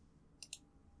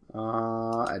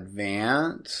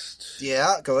 Advanced.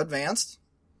 Yeah, go advanced.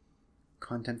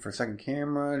 Content for second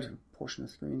camera. Portion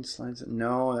of screen slides.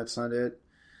 No, that's not it.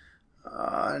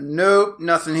 Nope,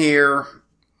 nothing here.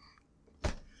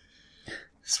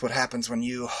 This is what happens when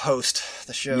you host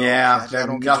the show. Yeah, I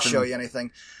don't get to show you anything.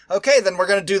 Okay, then we're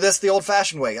going to do this the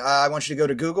old-fashioned way. I want you to go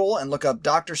to Google and look up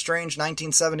Doctor Strange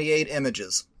 1978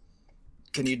 images.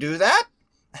 Can you do that?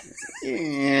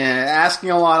 Yeah, asking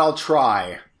a lot, I'll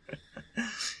try.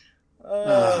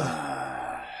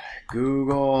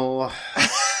 Google.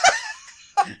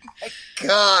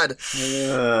 God.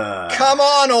 Come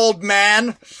on, old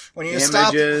man. When you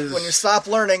stop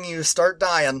learning, you start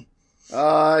dying.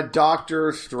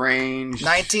 Doctor Strange.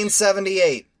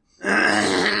 1978.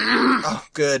 Oh,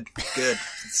 good.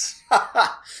 It's- Okay,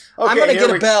 I'm gonna here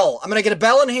get a bell. I'm gonna get a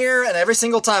bell in here, and every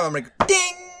single time I'm gonna go,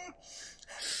 ding!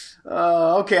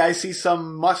 Okay, I see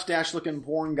some mustache-looking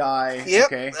porn guy. Yep,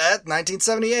 Okay. that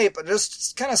 1978, but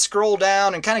just kind of scroll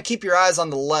down and kind of keep your eyes on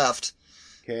the left.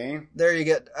 Okay. There you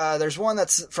get, there's one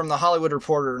that's from the Hollywood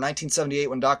Reporter, 1978,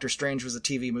 when Doctor Strange was a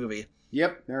TV movie.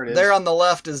 Yep, there it is. There on the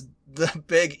left is the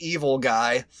big evil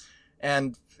guy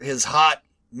and his hot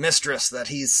mistress that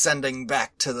he's sending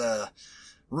back to the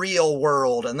real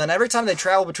world. And then every time they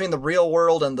travel between the real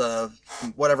world and the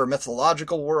whatever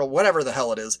mythological world, whatever the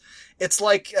hell it is, it's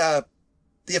like the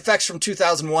effects from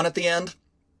 2001 at the end.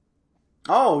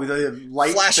 Oh, the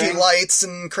light Flashy thing? lights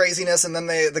and craziness, and then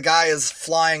the guy is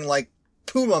flying like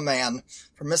Puma Man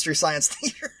from Mystery Science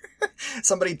Theater.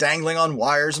 Somebody dangling on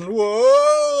wires and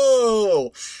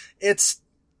whoa! It's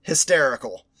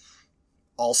hysterical.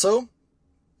 Also,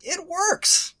 it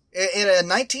works. In a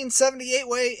 1978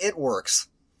 way, it works.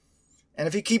 And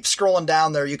if you keep scrolling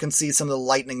down there, you can see some of the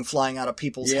lightning flying out of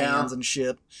people's hands and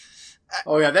shit.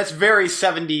 Oh yeah, that's very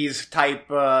 70s type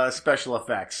special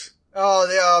effects. Oh,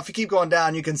 yeah, if you keep going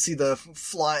down, you can see the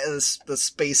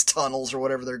space tunnels or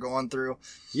whatever they're going through.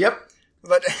 Yep.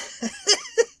 But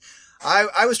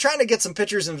I was trying to get some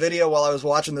pictures and video while I was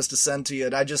watching this to send to you,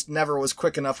 and I just never was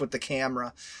quick enough with the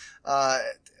camera.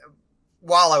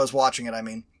 While I was watching it, I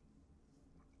mean.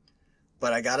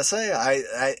 But I gotta say,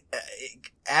 I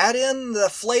add in the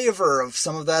flavor of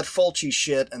some of that Fulci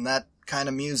shit and that kind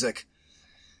of music.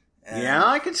 And yeah,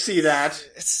 I can see that.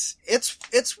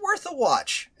 It's worth a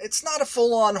watch. It's not a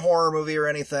full-on horror movie or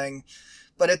anything,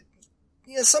 but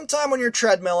sometime when you're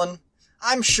treadmilling,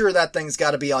 I'm sure that thing's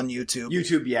got to be on YouTube.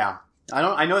 YouTube, yeah.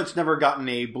 I know it's never gotten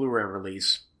a Blu-ray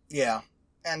release. Yeah,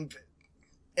 and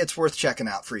it's worth checking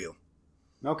out for you.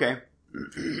 Okay.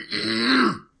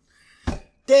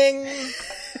 Ding!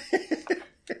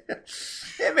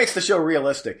 It makes the show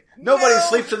realistic. Nobody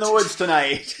sleeps in the woods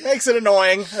tonight. Makes it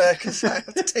annoying, because I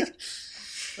have to take...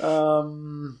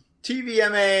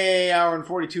 TVMA, hour and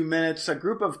 42 minutes. A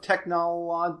group of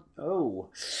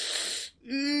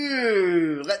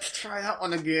Ooh, let's try that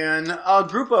one again. A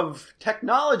group of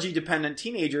technology-dependent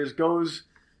teenagers goes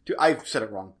to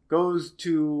offline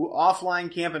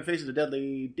camp and faces a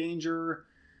deadly danger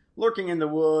lurking in the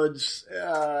woods.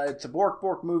 It's a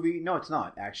Bork movie. No, it's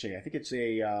not, actually. I think it's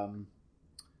a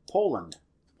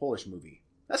Polish movie.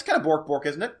 That's kind of Bork,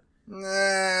 isn't it?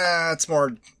 Nah, it's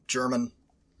more German.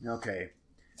 Okay.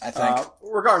 I think.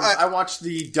 Regardless, I watched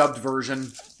the dubbed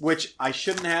version, which I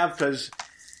shouldn't have because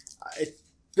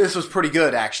this was pretty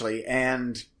good, actually.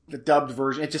 And the dubbed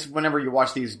version, it just, whenever you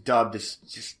watch these dubbed, it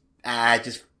just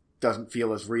doesn't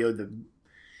feel as real.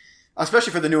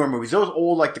 Especially for the newer movies. Those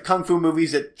old, like the Kung Fu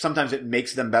movies, sometimes it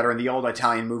makes them better. And the old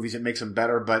Italian movies, it makes them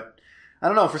better. But I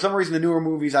don't know. For some reason, the newer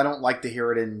movies, I don't like to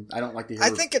hear it, and I don't like to hear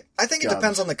it. I think it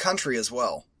depends on the country as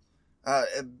well.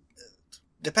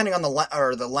 Depending on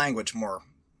the language more.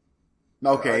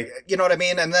 Okay. You know what I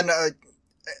mean? And then,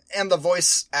 and the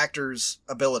voice actor's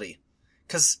ability.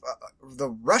 Because the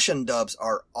Russian dubs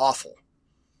are awful.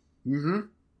 Mm-hmm.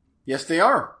 Yes, they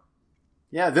are.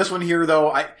 Yeah, this one here,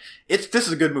 though, this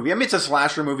is a good movie. I mean, it's a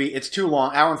slasher movie. It's too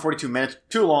long, hour and 42 minutes,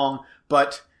 too long,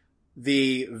 but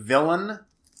the villain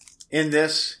in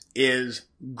this is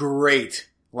great.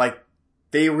 Like,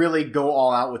 they really go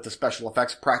all out with the special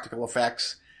effects, practical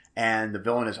effects, and the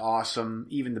villain is awesome.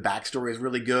 Even the backstory is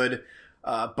really good.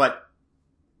 But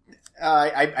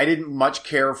I didn't much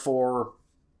care for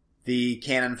the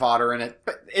cannon fodder in it,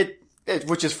 but it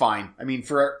which is fine. I mean,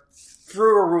 through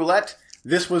a roulette,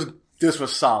 this was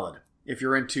solid. If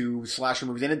you're into slasher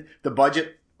movies, and the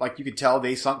budget, like you could tell,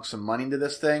 they sunk some money into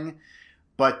this thing.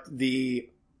 But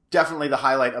definitely the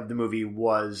highlight of the movie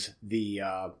was the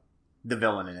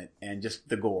villain in it and just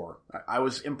the gore. I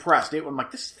was impressed. I'm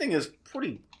like, this thing is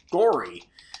pretty gory.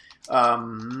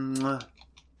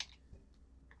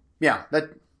 Yeah,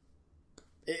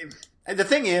 the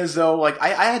thing is, though, like,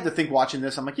 I had to think watching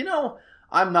this, I'm like,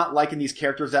 I'm not liking these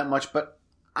characters that much, but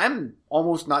I'm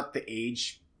almost not the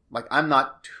age, like, I'm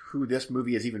not who this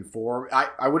movie is even for.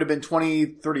 I would have been 20,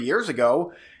 30 years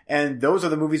ago, and those are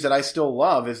the movies that I still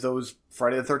love, is those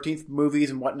Friday the 13th movies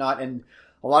and whatnot, and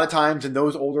a lot of times in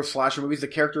those older slasher movies, the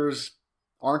characters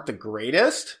aren't the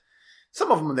greatest. Some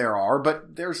of them there are,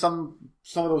 but there's some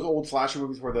of those old slasher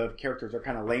movies where the characters are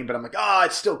kind of lame, but I'm like,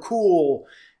 it's still cool.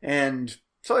 And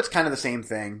so it's kind of the same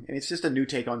thing. And it's just a new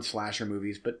take on slasher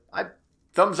movies. But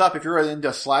thumbs up if you're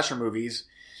into slasher movies.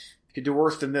 You could do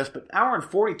worse than this, but hour and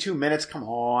 42 minutes, come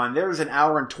on. There's an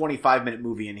hour and 25-minute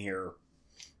movie in here.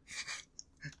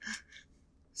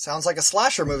 Sounds like a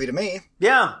slasher movie to me.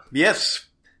 Yeah, yes.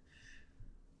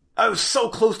 I was so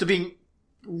close to being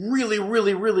really,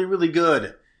 really, really, really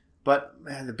good. But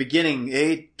man, the beginning,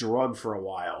 it drug for a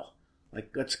while.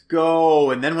 Like, let's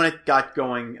go. And then when it got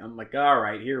going, I'm like, all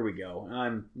right, here we go.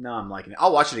 Now I'm liking it.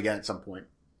 I'll watch it again at some point.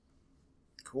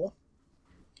 Cool.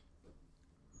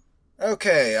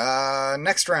 Okay,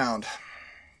 next round.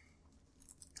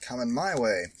 Coming my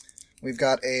way. We've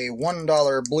got a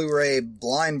 $1 Blu-ray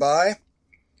blind buy.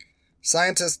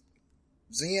 Scientist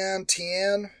Xian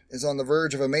Tian is on the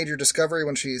verge of a major discovery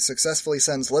when she successfully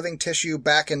sends living tissue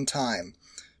back in time.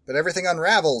 But everything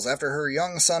unravels after her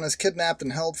young son is kidnapped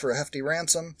and held for a hefty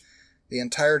ransom, the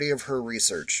entirety of her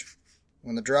research.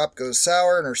 When the drop goes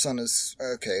sour and her son is...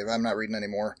 Okay, I'm not reading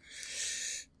anymore.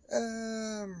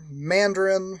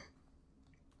 Mandarin,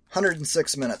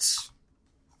 106 minutes.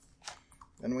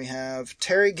 Then we have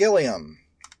Terry Gilliam,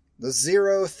 The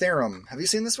Zero Theorem. Have you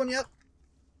seen this one yet?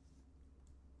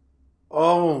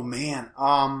 Oh, man.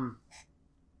 I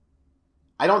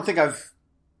don't think I've...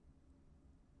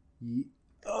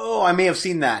 Oh, I may have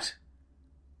seen that.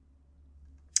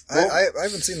 Well, I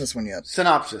haven't seen this one yet.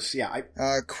 Synopsis, yeah.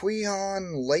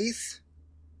 Quion Lath,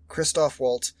 Christoph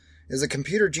Waltz, is a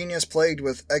computer genius plagued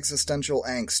with existential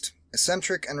angst.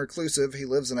 Eccentric and reclusive, he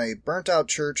lives in a burnt-out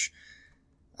church,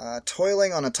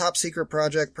 toiling on a top-secret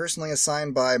project personally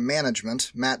assigned by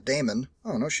management, Matt Damon,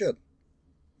 oh, no shit,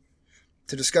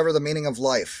 to discover the meaning of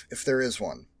life, if there is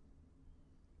one.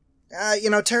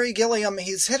 Terry Gilliam,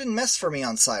 he's hit and miss for me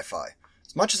on sci-fi.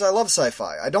 As much as I love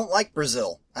sci-fi, I don't like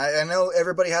Brazil. I know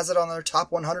everybody has it on their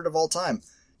top 100 of all time.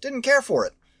 Didn't care for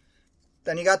it.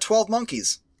 Then you got 12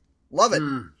 Monkeys. Love it.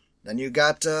 Then you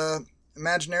got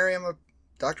Imaginarium of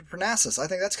Dr. Parnassus. I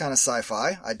think that's kind of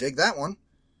sci-fi. I dig that one.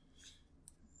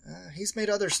 He's made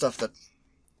other stuff that...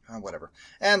 whatever.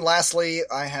 And lastly,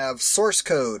 I have Source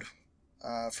Code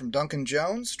from Duncan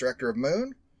Jones, director of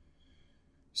Moon,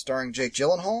 starring Jake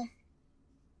Gyllenhaal.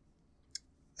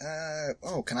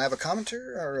 Can I have a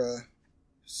commentary or a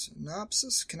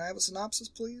synopsis? Can I have a synopsis,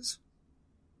 please?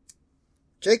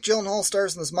 Jake Gyllenhaal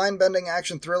stars in this mind-bending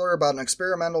action thriller about an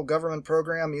experimental government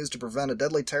program used to prevent a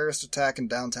deadly terrorist attack in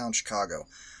downtown Chicago.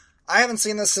 I haven't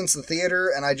seen this since the theater,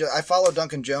 and I follow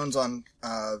Duncan Jones on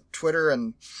Twitter,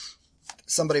 and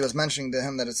somebody was mentioning to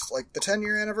him that it's like the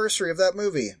 10-year anniversary of that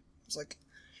movie. I was like,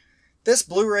 this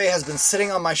Blu-ray has been sitting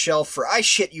on my shelf for, I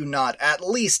shit you not, at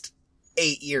least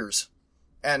 8 years.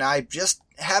 And I just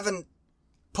haven't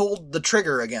pulled the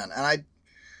trigger again. And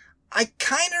I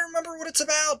kind of remember what it's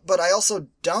about, but I also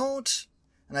don't.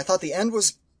 And I thought the end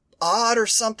was odd or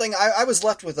something. I was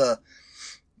left with a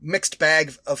mixed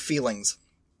bag of feelings.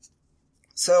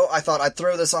 So I thought I'd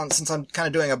throw this on, since I'm kind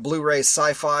of doing a Blu-ray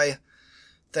sci-fi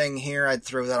thing here, I'd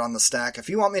throw that on the stack. If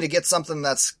you want me to get something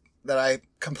that I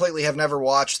completely have never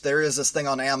watched, there is this thing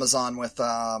on Amazon with,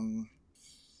 damn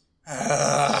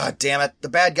it, the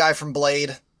bad guy from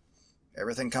Blade.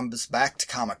 Everything comes back to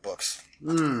comic books.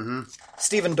 Mm-hmm.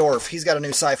 Stephen Dorff, he's got a new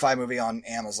sci-fi movie on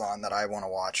Amazon that I want to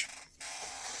watch.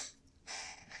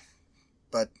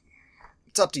 But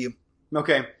it's up to you.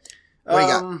 Okay. What do you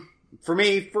got? For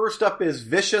me, first up is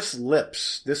Vicious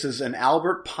Lips. This is an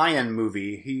Albert Pyun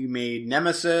movie. He made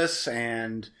Nemesis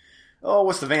and,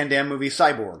 what's the Van Damme movie?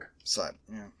 Cyborg.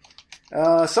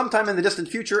 Yeah. Sometime in the distant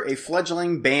future, a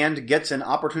fledgling band gets an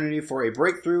opportunity for a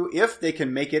breakthrough if they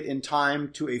can make it in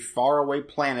time to a faraway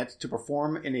planet to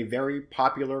perform in a very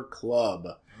popular club.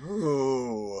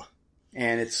 Ooh.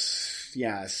 And it's,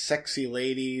 sexy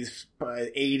ladies,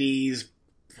 80s,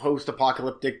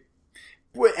 post-apocalyptic.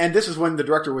 And this is when the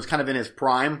director was kind of in his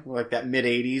prime, like that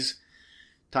mid-80s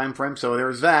time frame. So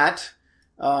there's that.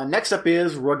 Next up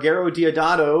is Ruggero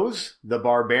Deodato's The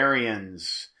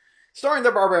Barbarians. Starring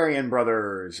the Barbarian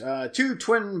brothers. Two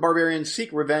twin barbarians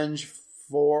seek revenge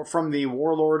from the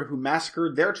warlord who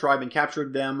massacred their tribe and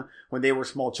captured them when they were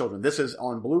small children. This is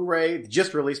on Blu-ray,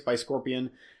 just released by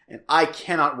Scorpion, and I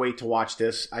cannot wait to watch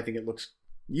this. I think it looks...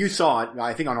 You saw it,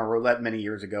 I think, on a roulette many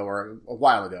years ago, or a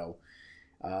while ago.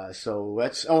 So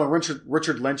let's... Oh, and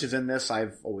Richard Lynch is in this.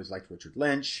 I've always liked Richard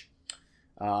Lynch.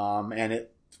 And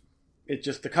it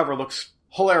just... The cover looks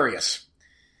hilarious.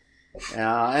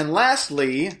 And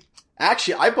lastly...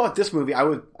 Actually, I bought this movie.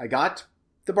 I got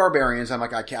The Barbarians. I'm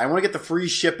like, I want to get the free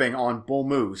shipping on Bull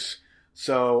Moose.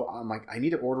 So I'm like, I need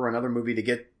to order another movie to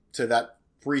get to that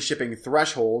free shipping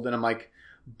threshold. And I'm like,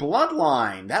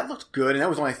 Bloodline. That looked good. And that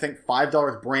was only, I think,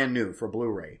 $5 brand new for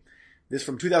Blu-ray. This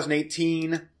from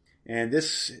 2018. And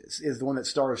this is the one that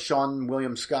stars Sean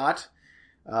William Scott.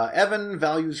 Evan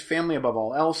values family above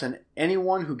all else, and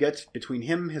anyone who gets between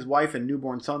him, his wife, and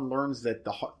newborn son learns that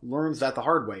the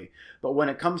hard way. But when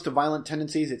it comes to violent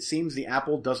tendencies, it seems the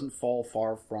apple doesn't fall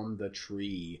far from the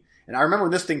tree. And I remember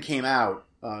when this thing came out,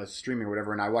 streaming or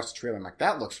whatever, and I watched the trailer, I'm like,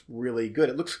 that looks really good.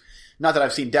 It looks, not that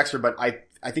I've seen Dexter, but I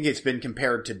think it's been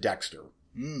compared to Dexter.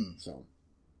 So.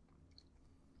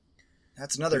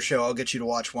 That's another show I'll get you to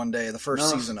watch one day, the first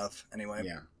season of, anyway.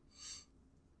 Yeah.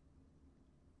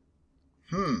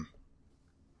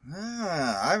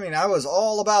 I mean, I was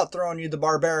all about throwing you The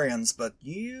Barbarians, but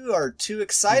you are too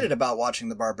excited about watching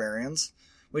The Barbarians,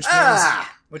 which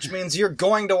means you're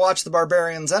going to watch The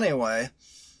Barbarians anyway.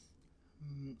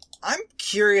 I'm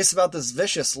curious about this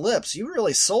Vicious Lips. You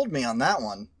really sold me on that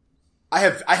one. I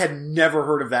had never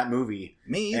heard of that movie.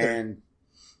 Me either. And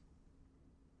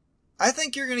I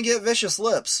think you're going to get Vicious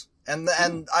Lips, and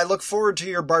I look forward to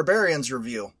your Barbarians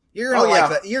review. You're going to like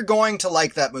that. You're going to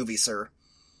like that movie, sir.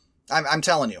 I'm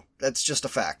telling you, that's just a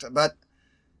fact. But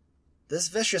this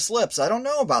Vicious Lips, I don't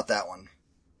know about that one.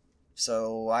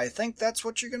 So I think that's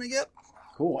what you're going to get.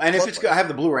 Cool. And if it's good, I have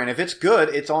the Blu-ray, and if it's good,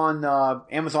 it's on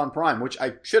Amazon Prime, which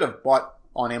I should have bought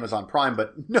on Amazon Prime,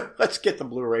 but no, let's get the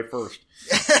Blu-ray first.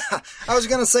 I was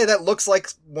going to say that looks like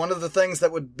one of the things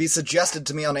that would be suggested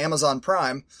to me on Amazon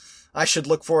Prime. I should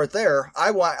look for it there.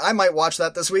 I might watch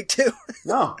that this week too.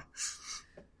 No.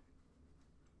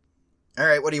 All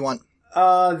right, what do you want?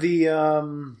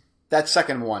 That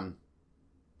second one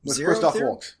with Zero Christoph Theory?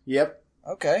 Waltz. Yep.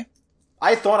 Okay.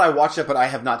 I thought I watched it, but I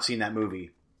have not seen that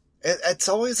movie. It's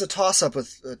always a toss-up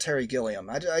with Terry Gilliam.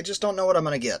 I just don't know what I'm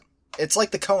going to get. It's like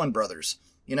the Coen brothers.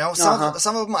 You know, some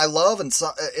of them I love, and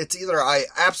it's either I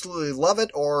absolutely love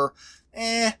it or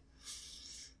eh.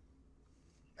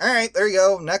 All right, there you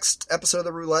go. Next episode of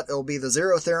the Roulette, it'll be the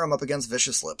Zero Theorem up against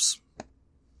Vicious Lips.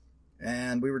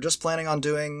 And we were just planning on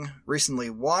doing recently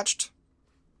watched.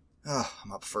 Oh,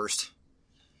 I'm up first.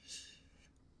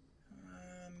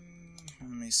 Let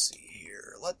me see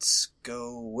here. Let's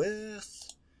go with...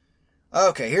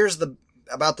 Okay, here's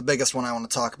about the biggest one I want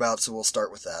to talk about, so we'll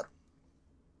start with that.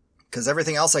 Because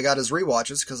everything else I got is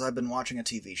rewatches, because I've been watching a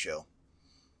TV show.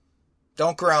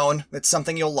 Don't groan. It's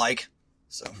something you'll like.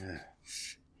 So,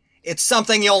 it's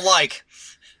something you'll like.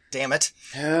 Damn it.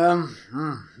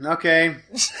 Okay.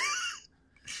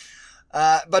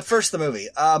 But first the movie.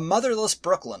 Motherless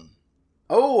Brooklyn.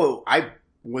 Oh, I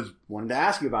wanted to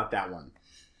ask you about that one.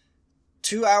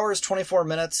 2 hours, 24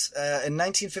 minutes. In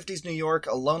 1950s New York,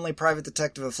 a lonely private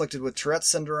detective afflicted with Tourette's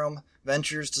syndrome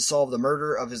ventures to solve the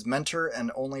murder of his mentor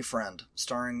and only friend,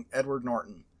 starring Edward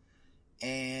Norton.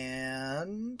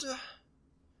 And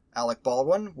Alec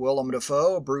Baldwin, Willem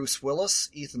Dafoe, Bruce Willis,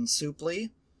 Ethan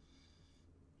Suplee,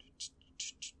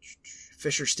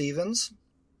 Fisher Stevens.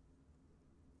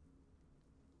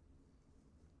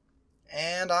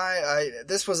 And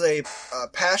this was a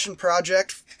passion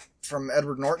project from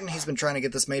Edward Norton. He's been trying to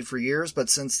get this made for years, but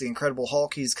since The Incredible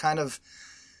Hulk, he's kind of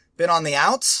been on the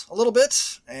outs a little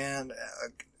bit, and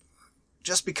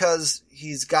just because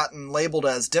he's gotten labeled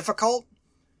as difficult,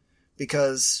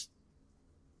 because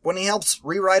when he helps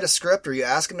rewrite a script, or you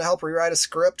ask him to help rewrite a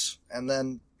script, and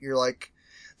then you're like,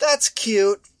 that's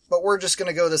cute, but we're just going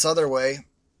to go this other way.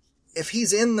 If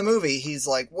he's in the movie, he's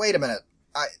like, wait a minute,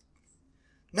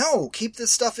 no, keep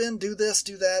this stuff in, do this,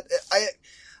 do that.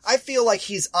 I feel like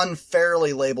he's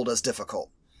unfairly labeled as difficult.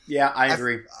 Yeah, I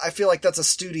agree. I feel like that's a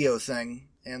studio thing.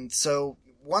 And so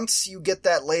once you get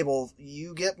that label,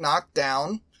 you get knocked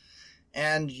down,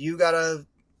 and you gotta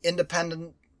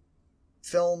independent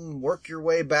film work your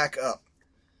way back up.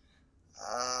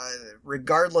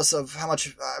 Regardless of how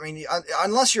much, I mean,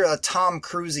 unless you're a Tom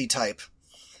Cruise-y type,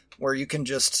 where you can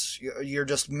you're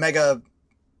just mega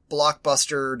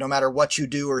blockbuster no matter what you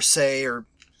do or say or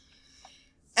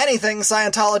anything,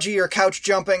 Scientology or couch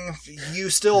jumping,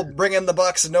 you still bring in the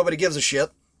bucks and nobody gives a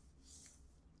shit.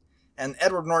 And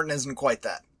Edward Norton isn't quite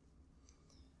that.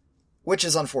 Which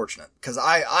is unfortunate, because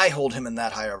I hold him in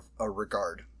that high a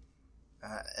regard.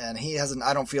 And he hasn't,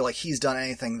 I don't feel like he's done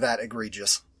anything that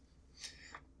egregious.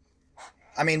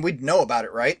 I mean, we'd know about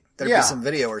it, right? There'd be some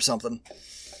video or something.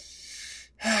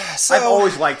 So, I've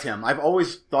always liked him. I've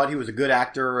always thought he was a good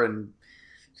actor and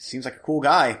seems like a cool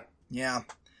guy. Yeah.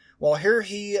 Well, here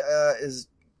he is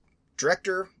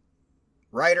director,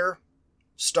 writer,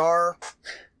 star,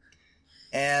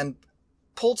 and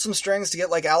pulled some strings to get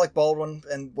like Alec Baldwin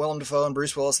and Willem Dafoe and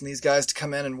Bruce Willis and these guys to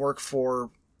come in and work for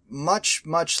much,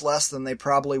 much less than they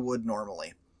probably would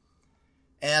normally.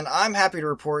 And I'm happy to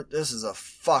report this is a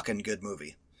fucking good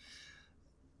movie.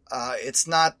 It's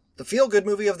not the feel-good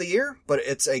movie of the year, but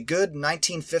it's a good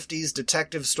 1950s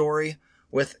detective story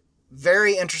with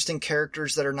very interesting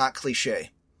characters that are not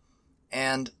cliche.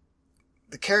 And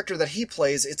the character that he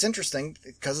plays, it's interesting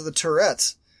because of the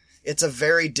Tourette's. It's a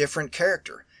very different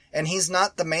character. And he's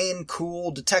not the main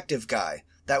cool detective guy.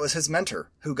 That was his mentor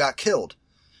who got killed.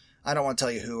 I don't want to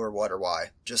tell you who or what or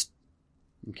why.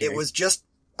 Okay. It was just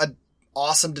an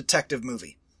awesome detective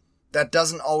movie that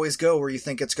doesn't always go where you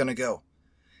think it's going to go.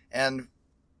 And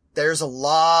there's a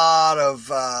lot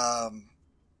of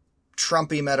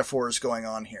Trumpy metaphors going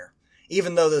on here,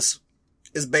 even though this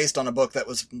is based on a book that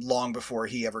was long before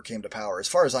he ever came to power, as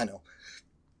far as I know.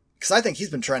 Because I think he's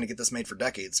been trying to get this made for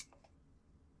decades.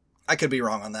 I could be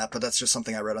wrong on that, but that's just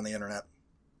something I read on the internet.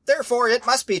 Therefore, it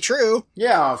must be true.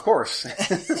 Yeah, of course.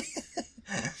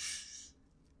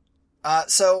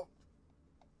 So,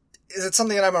 is it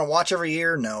something that I'm going to watch every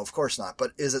year? No, of course not.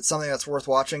 But is it something that's worth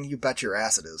watching? You bet your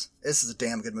ass it is. This is a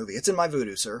damn good movie. It's in my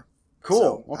Vudu, sir.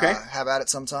 Cool. So, okay. Have at it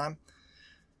sometime.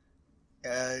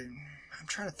 I'm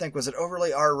trying to think, was it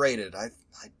overly R-rated? I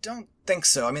don't think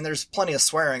so. I mean, there's plenty of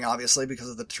swearing, obviously, because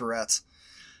of the Tourette's,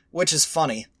 which is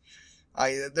funny.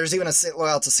 There's even it's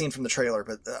a scene from the trailer,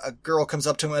 but a girl comes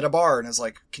up to him at a bar and is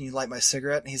like, "Can you light my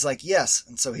cigarette?" And he's like, "Yes."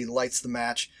 And so he lights the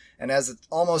match, and as it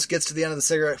almost gets to the end of the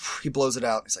cigarette, he blows it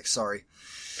out. He's like, "Sorry."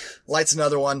 Lights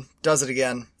another one, does it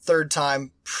again, third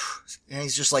time, and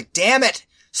he's just like, "Damn it!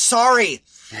 Sorry!"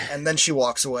 And then she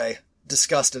walks away,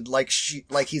 disgusted, like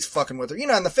he's fucking with her. You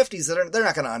know, in the 50s, they're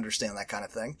not going to understand that kind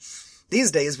of thing.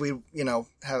 These days, we,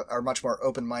 are much more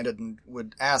open-minded and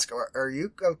would ask, "Are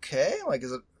you okay? Like,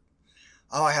 is it,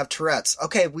 oh, I have Tourette's."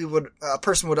 Okay, a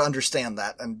person would understand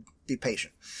that and be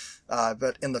patient.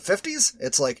 But in the 50s,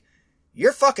 it's like,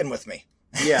 "You're fucking with me."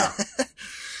 Yeah.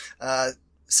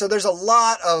 So there's a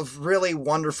lot of really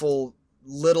wonderful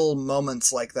little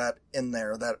moments like that in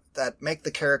there that make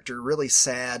the character really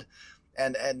sad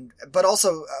but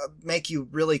also make you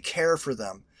really care for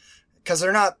them. Because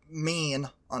they're not mean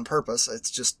on purpose.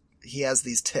 It's just, he has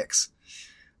these tics.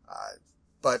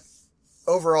 But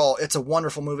overall, it's a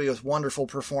wonderful movie with wonderful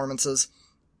performances.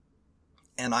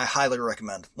 And I highly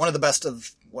recommend. One of the best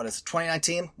of,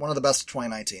 2019? One of the best of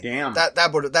 2019. Damn.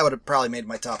 That would have probably made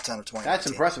my top 10 of 2019. That's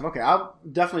impressive. Okay, I'll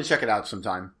definitely check it out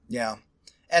sometime. Yeah.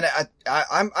 And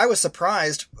I was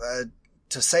surprised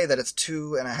to say that it's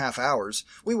 2.5 hours.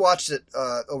 We watched it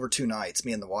over 2 nights,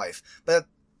 me and the wife. But,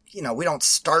 we don't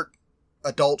start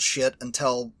adult shit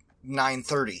until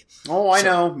 9:30. Oh, I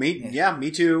know. Me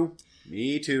too.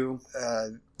 Me too.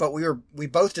 But we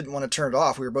both didn't want to turn it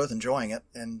off. We were both enjoying it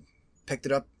and picked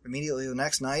it up immediately the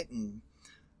next night. And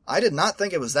I did not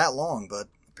think it was that long, but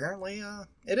apparently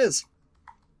it is.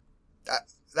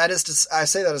 I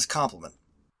say that as a compliment.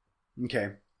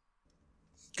 Okay.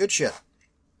 Good shit.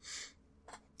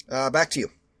 Back to you.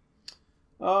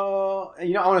 I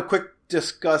want to quick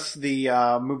discuss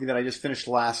the movie that I just finished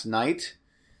last night.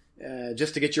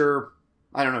 Just to get your,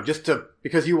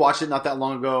 because you watched it not that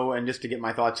long ago, and just to get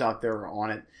my thoughts out there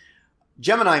on it.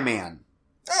 Gemini Man.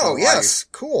 Oh, yes.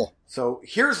 Cool. So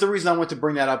here's the reason I want to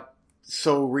bring that up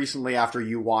so recently after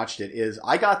you watched it, is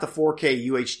I got the 4K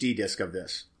UHD disc of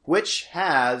this, which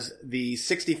has the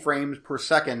 60 frames per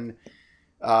second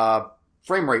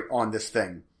frame rate on this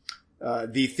thing.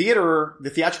 The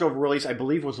theatrical release, I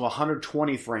believe, was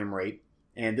 120 frame rate,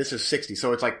 and this is 60,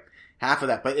 so it's like half of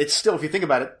that. But it's still, if you think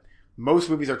about it, most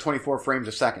movies are 24 frames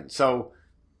a second. So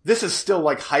this is still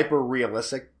like hyper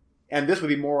realistic, and this would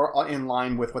be more in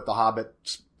line with what the Hobbit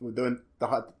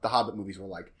movies were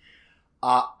like.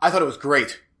 I thought it was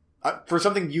great. For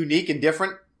something unique and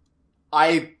different,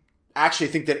 I actually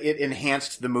think that it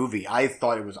enhanced the movie. I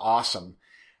thought it was awesome.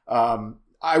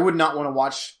 I would not want to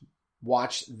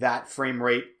watch that frame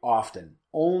rate often.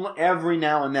 Only every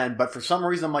now and then. But for some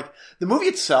reason, I'm like, the movie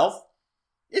itself,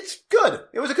 it's good.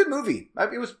 It was a good movie.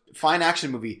 It was a fine action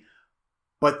movie.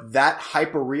 But that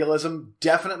hyper-realism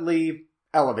definitely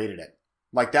elevated it.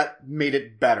 Like, that made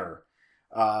it better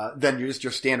than just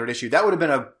your standard issue. That would have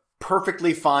been a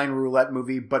perfectly fine roulette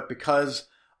movie, but because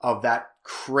of that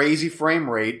crazy frame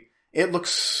rate, it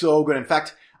looks so good. In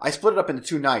fact, I split it up into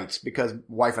 2 nights because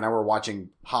wife and I were watching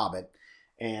Hobbit.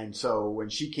 And so when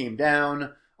she came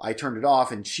down, I turned it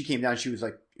off, and she came down. She was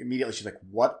like, immediately, she's like,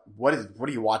 what are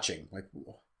you watching? Like,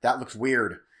 that looks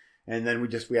weird. And then we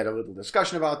had a little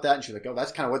discussion about that. And she's like, oh,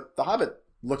 that's kind of what The Hobbit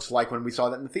looks like when we saw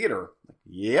that in the theater. Like,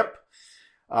 yep.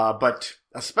 But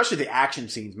especially the action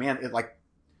scenes, man,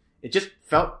 it just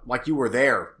felt like you were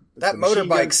there. That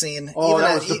motorbike scene. Oh,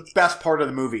 that was the best part of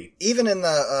the movie. Even in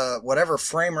the whatever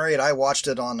frame rate I watched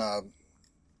it on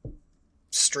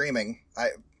streaming.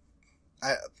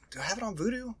 Do I have it on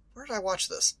Vudu? Where did I watch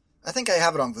this? I think I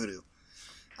have it on Vudu.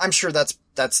 I'm sure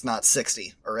that's not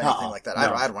 60 or anything like that.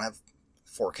 No. I don't have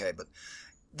 4K, but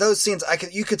those scenes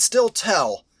you could still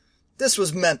tell this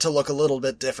was meant to look a little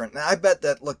bit different. And I bet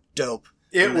that looked dope.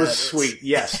 It was sweet,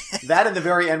 yes. That in the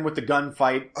very end with the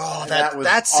gunfight. Oh, that was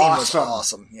that scene awesome. was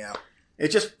awesome, yeah. It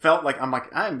just felt like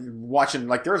I'm watching,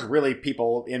 like, there's really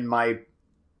people in my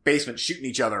basement shooting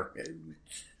each other.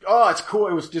 Oh, it's cool.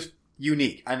 It was just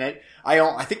unique. And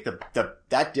I think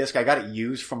that disc, I got it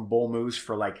used from Bull Moose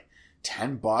for like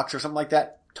 $10 or something like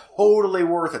that. Totally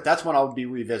worth it. That's one I'll be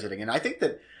revisiting. And I think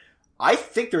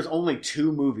there's only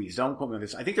 2 movies. Don't quote me on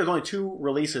this. I think there's only 2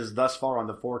 releases thus far on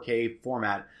the 4K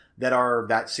format that are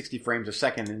that 60 frames a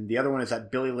second. And the other one is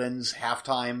that Billy Lynn's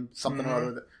halftime something or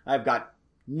other. I've got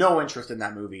no interest in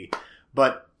that movie.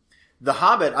 But The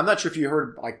Hobbit, I'm not sure if you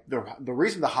heard, like, the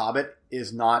reason The Hobbit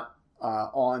is not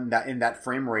in that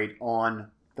frame rate on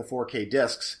the 4K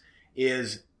discs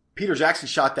is Peter Jackson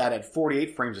shot that at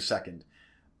 48 frames a second.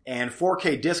 And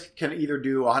 4K disc can either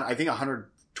do, I think,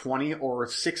 120 or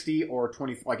 60 or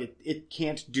 20. Like, it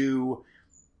can't do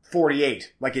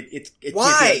 48. Like, it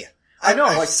Why? I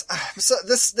know.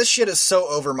 This shit is so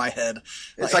over my head.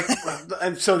 It's like,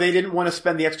 and so they didn't want to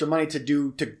spend the extra money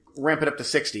to ramp it up to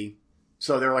 60.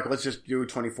 So they're like, let's just do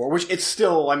 24, which it's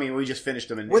still, I mean, we just finished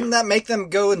them. Wouldn't that make them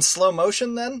go in slow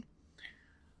motion then?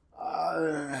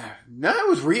 No, it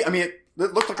was it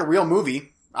looked like a real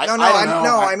movie.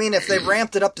 I mean, if they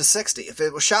ramped it up to 60, if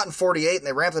it was shot in 48 and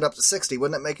they ramped it up to 60,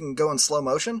 wouldn't it make them go in slow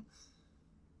motion?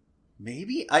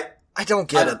 Maybe. I don't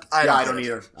get it. I don't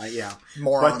either.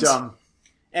 Morons. But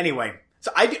anyway,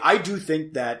 so I do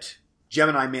think that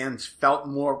Gemini Man felt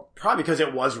more, probably because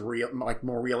it was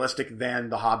more realistic than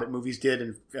the Hobbit movies did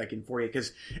in 48.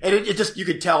 Because it just, you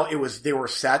could tell they were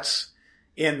sets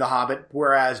in the Hobbit,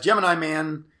 whereas Gemini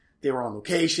Man, they were on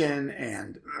location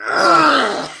and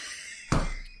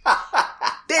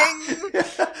ding.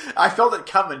 I felt it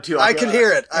coming too. I could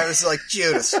hear it. I was like,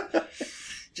 Judas,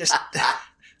 just.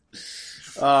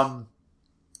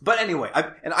 But anyway,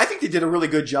 I think they did a really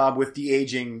good job with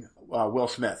de-aging Will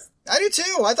Smith. I do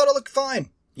too. I thought it looked fine.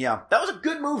 Yeah, that was a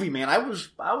good movie, man. I was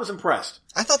impressed.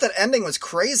 I thought that ending was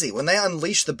crazy when they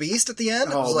unleashed the beast at the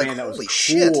end. It was like, man, that was holy cool.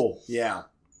 shit! Yeah.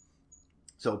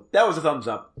 So that was a thumbs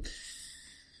up.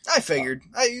 I figured.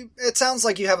 It sounds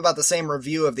like you have about the same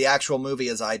review of the actual movie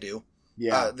as I do.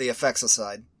 Yeah. The effects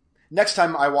aside. Next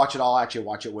time I watch it, I'll actually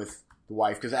watch it with the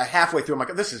wife because halfway through I'm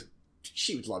like,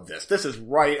 she would love this. This is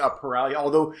right up her alley.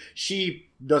 Although she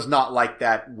does not like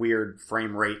that weird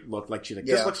frame rate look. Like she's like,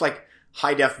 this looks like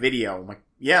high def video. I'm like,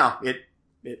 yeah, it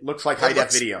looks like high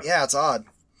def video. Yeah, it's odd.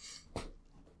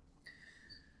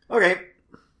 Okay.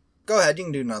 Go ahead. You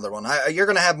can do another one. You're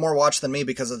going to have more watch than me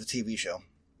because of the TV show.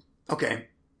 Okay.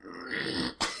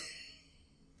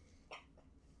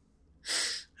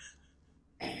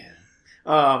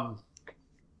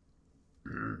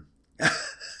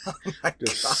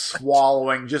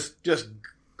 Swallowing, just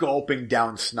gulping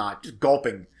down snot, just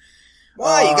gulping.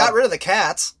 Why? You got rid of the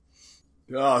cats.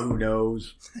 Oh, who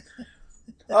knows?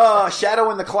 Shadow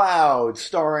in the Clouds,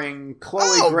 starring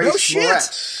Chloe Grace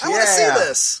Moretz. I want to see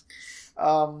this.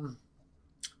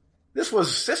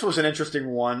 This was an interesting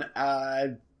one.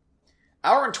 Hour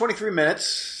and 23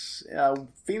 minutes.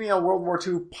 Female World War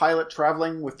II pilot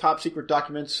traveling with top secret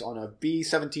documents on a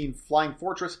B-17 Flying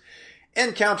Fortress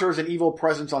encounters an evil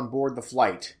presence on board the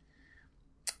flight.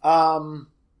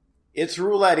 It's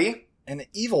roulette-y. An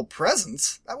evil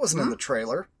presence? That wasn't in the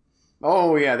trailer.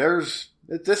 Oh yeah, there's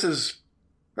a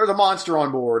monster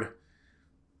on board.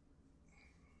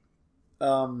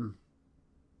 That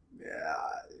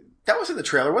was in the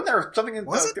trailer. Wasn't there something in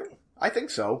Was it? I think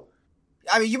so.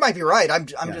 I mean, you might be right. I'm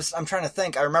trying to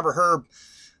think. I remember her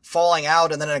falling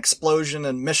out and then an explosion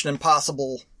and Mission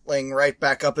Impossible-ing right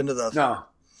back up into the... No.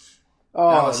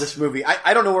 Oh, this movie.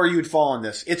 I don't know where you'd fall on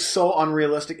this. It's so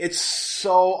unrealistic.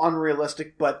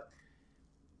 But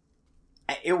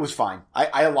it was fine.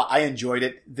 I enjoyed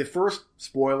it. The first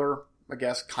spoiler, I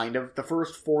guess, kind of. The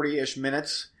first 40-ish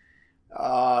minutes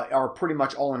are pretty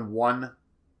much all in one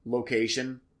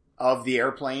location of the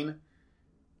airplane.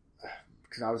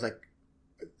 Because I was like,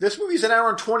 this movie's an hour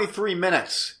and 23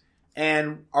 minutes.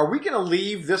 And are we going to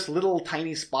leave this little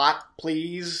tiny spot,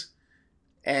 please?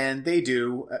 And they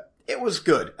do. It was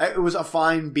good. It was a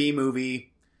fine B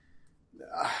movie.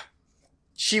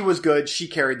 She was good. She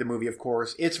carried the movie, of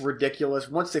course. It's ridiculous.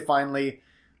 Once they finally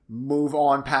move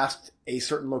on past a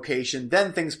certain location,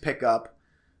 then things pick up.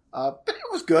 But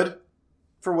it was good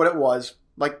for what it was.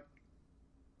 Like,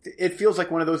 it feels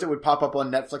like one of those that would pop up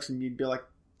on Netflix and you'd be like,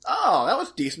 oh, that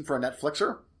was decent for a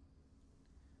Netflixer.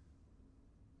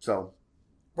 So.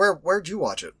 Where'd you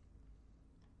watch it?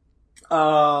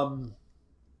 Yeah,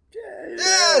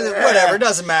 whatever.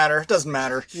 Doesn't matter.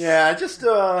 Yeah, just,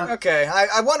 Okay,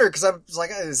 I wondered, because I was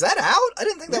like, is that out? I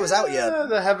didn't think that was out yet.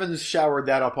 The heavens showered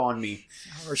that upon me.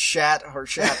 Or shat.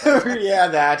 Yeah,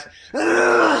 that.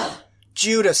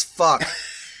 Judas, fuck.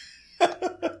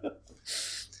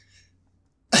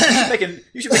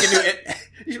 You should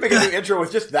make a new intro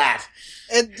with just that.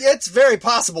 It's very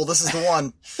possible this is the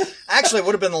one. Actually, it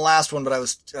would have been the last one, but I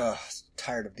was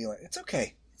tired of dealing. It's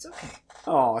okay. It's okay.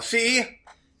 Oh, see?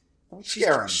 Don't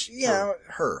scare him.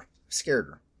 Her. Scared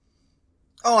her.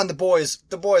 Oh, and the boys,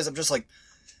 I'm just like,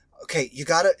 okay, you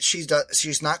gotta,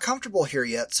 she's not comfortable here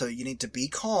yet, so you need to be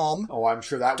calm. Oh, I'm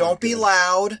sure that Don't be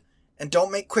loud, and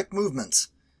don't make quick movements.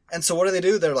 And so what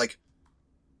do? They're like,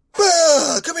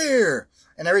 come here!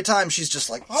 And every time she's just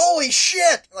like, holy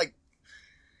shit! Like,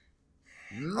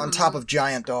 on top of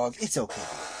giant dog. It's okay.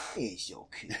 It's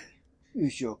okay.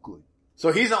 It's all good.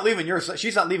 So she's not leaving your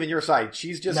side.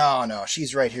 She's just... No,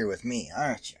 she's right here with me.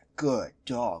 Aren't you? Good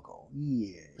doggo.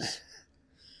 Yes.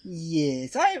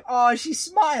 Yes. She's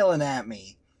smiling at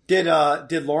me. Did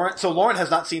Lauren... So Lauren has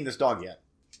not seen this dog yet.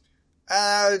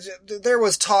 There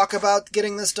was talk about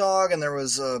getting this dog, and there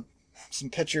was some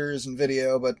pictures and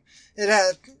video, but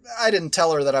I didn't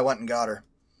tell her that I went and got her.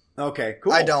 Okay,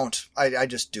 cool. I don't. I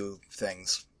just do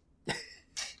things.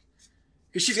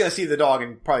 Because she's going to see the dog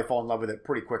and probably fall in love with it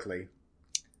pretty quickly.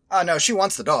 No, she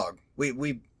wants the dog.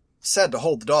 We said to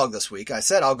hold the dog this week. I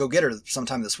said I'll go get her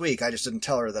sometime this week. I just didn't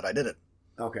tell her that I did it.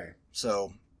 Okay.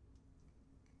 So,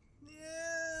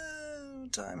 yeah,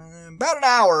 about an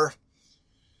hour.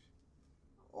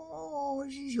 Oh,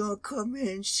 she's gonna come in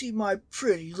and see my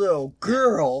pretty little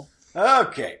girl.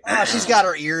 Okay. She's got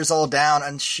her ears all down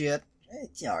and shit.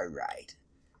 It's alright.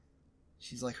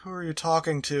 She's like, who are you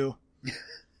talking to?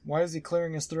 Why is he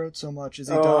clearing his throat so much? Is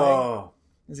he dying?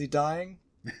 Is he dying?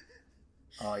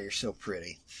 Oh, you're so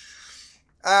pretty.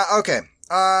 Okay.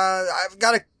 I've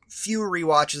got a few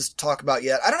rewatches to talk about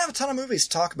yet. I don't have a ton of movies to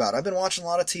talk about. I've been watching a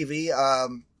lot of TV.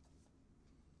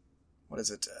 What is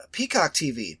it? Peacock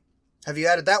TV. Have you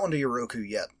added that one to your Roku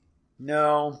yet?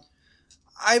 No.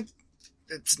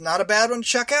 It's not a bad one to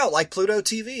check out, like Pluto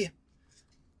TV.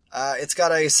 It's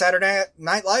got a Saturday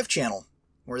Night Live channel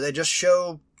where they just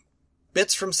show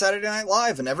bits from Saturday Night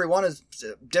Live, and every one is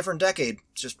a different decade.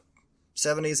 It's just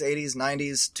 70s, 80s,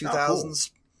 90s,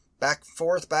 2000s,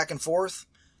 back and forth.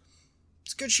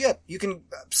 It's good shit. You can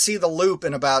see the loop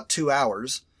in about 2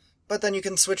 hours, but then you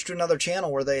can switch to another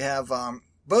channel where they have,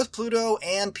 both Pluto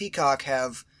and Peacock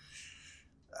have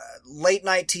late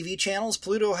night TV channels.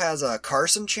 Pluto has a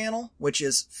Carson channel, which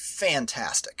is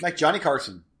fantastic. Like Johnny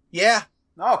Carson. Yeah.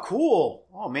 Oh, cool.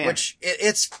 Oh, man. Which,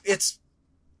 it's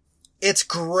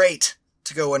great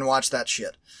to go and watch that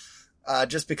shit.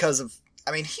 Just because of,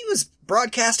 I mean, he was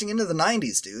broadcasting into the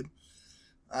 90s, dude.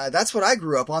 That's what I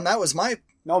grew up on. That was my...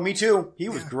 No, me too. He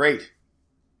was great.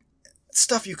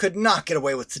 Stuff you could not get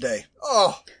away with today.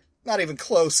 Oh, not even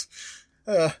close.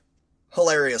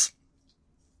 Hilarious.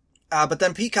 But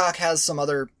then Peacock has some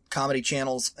other comedy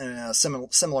channels in a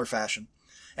similar fashion.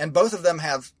 And both of them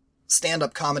have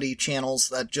stand-up comedy channels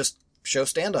that just show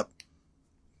stand-up.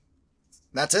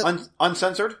 That's it.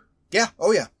 Uncensored? Yeah.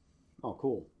 Oh, yeah. Oh,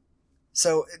 cool.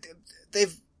 So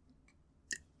it's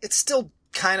still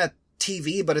kind of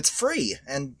TV, but it's free.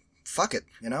 And fuck it,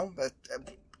 you know?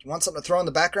 You want something to throw in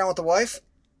the background with the wife?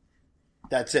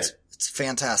 That's it. It's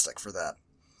fantastic for that.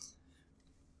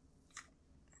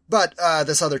 But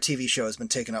this other TV show has been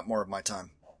taking up more of my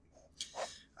time.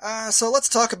 So let's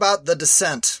talk about The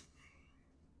Descent.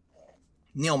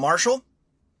 Neil Marshall.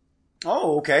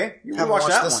 Oh, okay. You haven't watched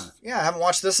that one. Yeah, I haven't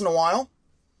watched this in a while.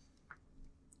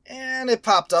 And it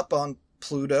popped up on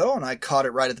Pluto, and I caught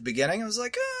it right at the beginning. I was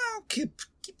like, I'll keep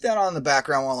that on in the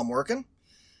background while I'm working.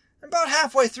 And about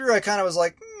halfway through, I kind of was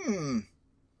like,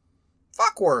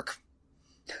 fuck work.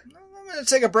 I'm going to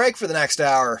take a break for the next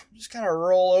hour. Just kind of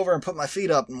roll over and put my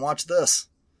feet up and watch this.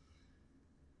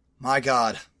 My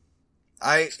God.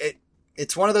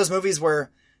 It's one of those movies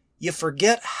where you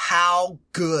forget how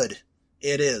good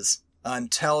it is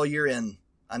until you're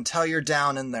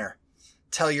down in there,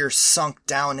 until you're sunk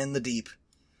down in the deep.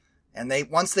 And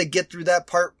once they get through that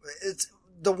part, it's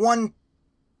the one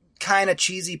kind of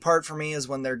cheesy part for me is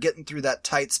when they're getting through that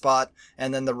tight spot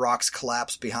and then the rocks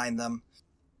collapse behind them.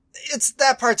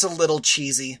 That part's a little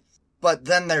cheesy, but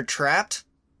then they're trapped,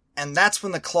 and that's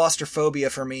when the claustrophobia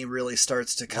for me really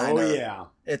starts to kind of... Oh, yeah.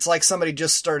 It's like somebody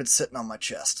just started sitting on my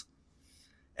chest.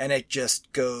 And it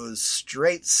just goes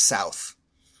straight south.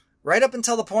 Right up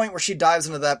until the point where she dives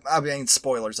into that... I mean,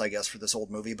 spoilers, I guess, for this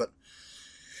old movie, but...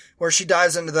 Where she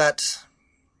dives into that...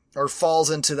 Or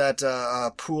falls into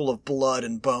that pool of blood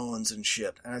and bones and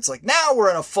shit. And it's like, now we're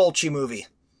in a Fulci movie.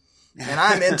 And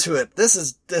I'm into it. This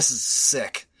is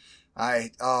sick.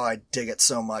 I dig it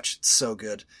so much. It's so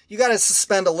good. You gotta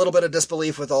suspend a little bit of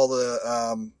disbelief with all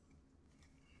the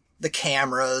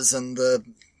cameras and the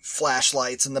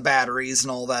flashlights and the batteries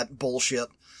and all that bullshit.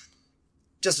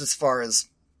 Just as far as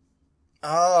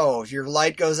Oh, your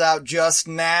light goes out just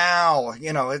now.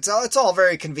 You know, it's all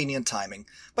very convenient timing.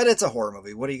 But it's a horror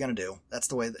movie. What are you going to do? That's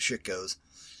the way that shit goes.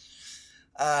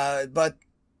 But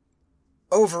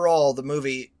overall, the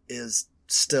movie is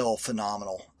still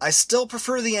phenomenal. I still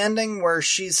prefer the ending where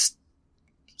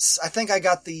I think I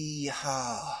got the...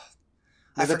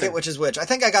 I forget which is which. I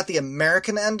think I got the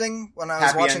American ending when I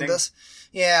was watching this.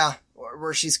 Yeah,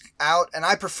 where she's out. And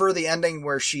I prefer the ending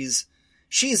where she's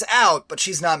out, but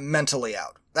she's not mentally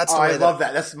out. That's the way I love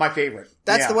that. That's my favorite.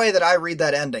 That's the way that I read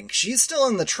that ending. She's still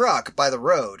in the truck by the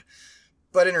road,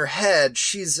 but in her head,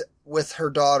 she's with her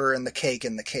daughter and the cake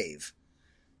in the cave.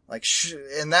 Like,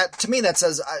 and that, to me, that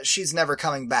says she's never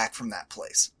coming back from that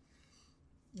place.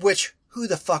 Which, who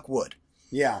the fuck would?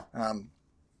 Yeah.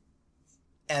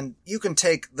 And you can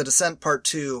take The Descent Part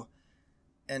 2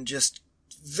 and just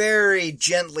very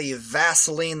gently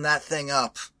Vaseline that thing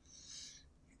up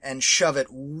and shove it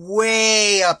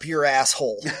way up your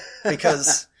asshole,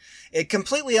 because it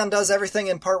completely undoes everything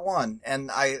in Part 1,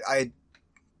 and I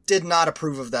did not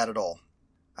approve of that at all.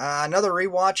 Another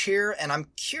rewatch here, and I'm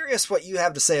curious what you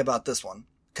have to say about this one,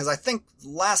 because I think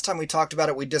last time we talked about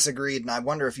it we disagreed, and I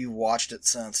wonder if you've watched it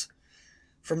since.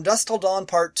 From Dusk Till Dawn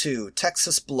Part 2,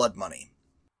 Texas Blood Money.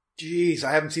 Jeez,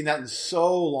 I haven't seen that in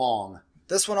so long.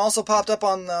 This one also popped up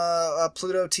on the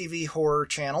Pluto TV horror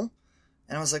channel,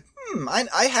 and I was like,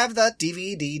 I have that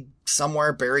DVD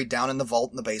somewhere buried down in the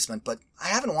vault in the basement, but I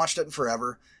haven't watched it in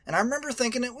forever. And I remember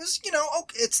thinking it was,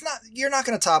 okay, you're not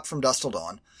going to top From Dusk Till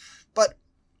Dawn. But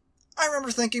I remember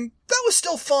thinking that was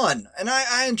still fun, and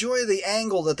I enjoy the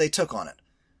angle that they took on it.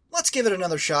 Let's give it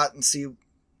another shot and see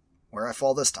where I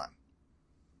fall this time.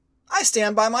 I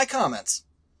stand by my comments.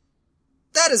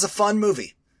 That is a fun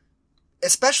movie.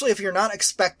 Especially if you're not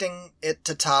expecting it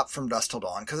to top From Dusk Till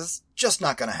Dawn, because it's just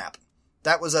not going to happen.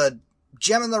 That was a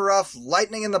gem in the rough,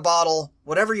 lightning in the bottle,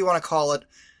 whatever you want to call it.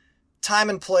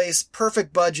 Time and place,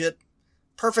 perfect budget,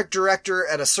 perfect director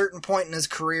at a certain point in his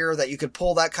career that you could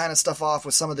pull that kind of stuff off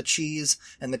with some of the cheese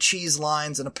and the cheese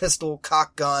lines and a pistol,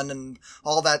 cock gun, and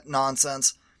all that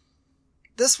nonsense.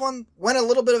 This one went a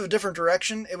little bit of a different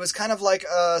direction. It was kind of like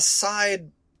a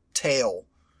side tale.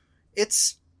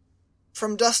 It's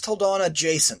From Dusk Till Dawn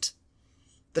adjacent.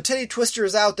 The titty twister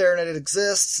is out there and it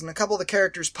exists, and a couple of the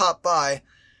characters pop by,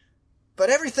 but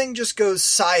everything just goes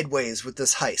sideways with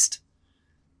this heist.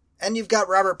 And you've got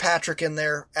Robert Patrick in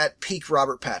there at peak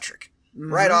Robert Patrick.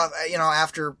 Mm-hmm. Right off,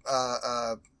 after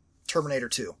Terminator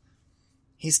 2.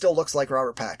 He still looks like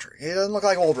Robert Patrick. He doesn't look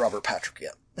like old Robert Patrick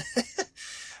yet.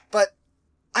 But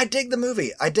I dig the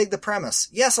movie. I dig the premise.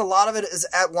 Yes, a lot of it is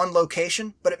at one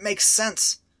location, but it makes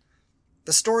sense.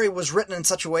 The story was written in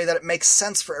such a way that it makes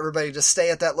sense for everybody to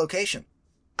stay at that location.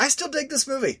 I still dig this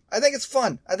movie. I think it's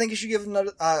fun. I think you should give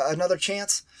it another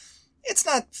chance. It's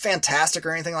not fantastic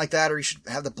or anything like that, or you should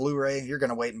have the Blu-ray. You're going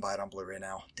to wait and buy it on Blu-ray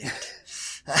now. Damn it.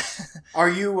 Are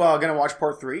you going to watch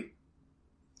Part 3?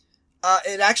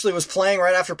 It actually was playing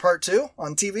right after Part 2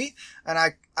 on TV, and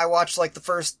I watched like the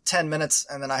first 10 minutes,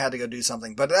 and then I had to go do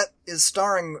something. But that is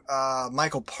starring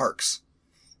Michael Parks.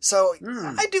 So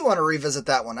I do want to revisit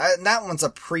that one. And that one's a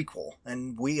prequel,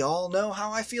 and we all know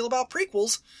how I feel about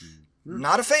prequels.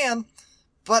 Not a fan.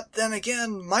 But then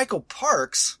again, Michael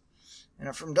Parks,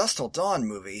 From Dusk Till Dawn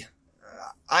movie,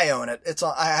 I own it. It's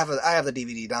on. I have the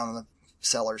DVD down in the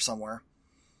cellar somewhere.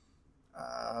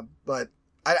 But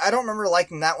I don't remember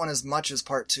liking that one as much as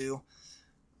Part 2.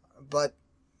 But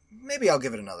maybe I'll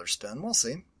give it another spin. We'll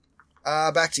see.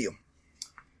 Back to you.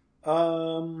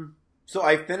 So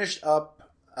I finished up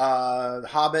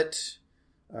Hobbit,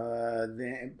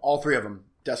 all three of them,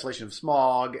 Desolation of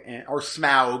Smaug, or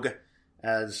Smaug,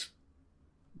 as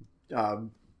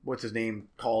what's his name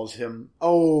calls him.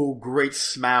 Oh, great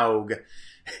Smaug.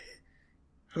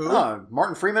 Who?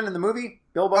 Martin Freeman in the movie,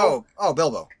 Bilbo. Oh,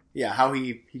 Bilbo. Yeah, how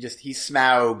he's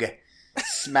Smaug,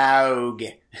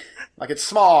 Smaug, like it's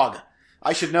Smog.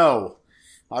 I should know.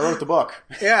 I wrote the book.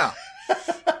 Yeah.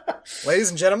 Ladies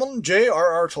and gentlemen,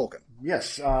 J.R.R. Tolkien. Yes.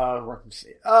 So,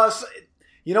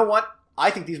 you know what? I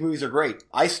think these movies are great.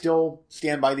 I still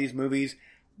stand by these movies.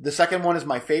 The second one is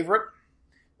my favorite.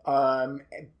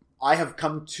 I have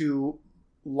come to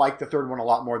like the third one a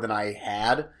lot more than I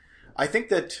had. I think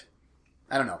that,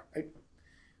 I don't know,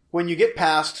 when you get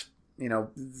past,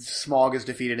 Smaug is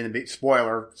defeated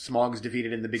Smaug is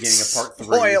defeated in the beginning of Part 3.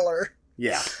 Spoiler.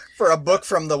 Yeah. For a book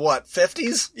from the,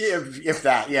 50s? If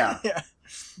that, yeah. Yeah.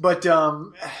 But,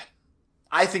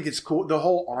 I think it's cool. The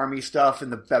whole army stuff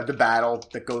and the battle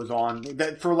that goes on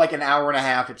for like an hour and a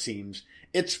half, it seems.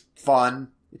 It's fun.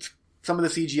 Some of the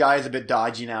CGI is a bit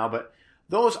dodgy now, but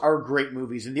those are great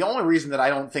movies. And the only reason that I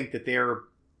don't think that they're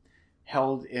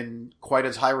held in quite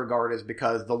as high regard is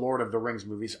because the Lord of the Rings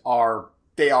movies are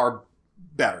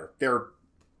better.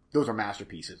 Those are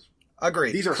masterpieces.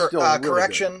 Agreed. These are still really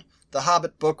correction. good. The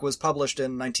Hobbit book was published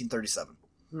in 1937.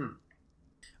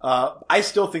 I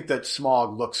still think that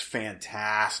Smaug looks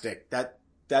fantastic. That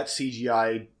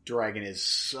CGI dragon is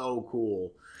so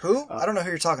cool. Who? I don't know who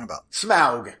you're talking about.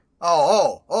 Smaug.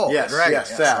 Oh, Yes, the dragon.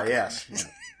 yes, okay. yes. Yeah.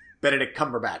 Benedict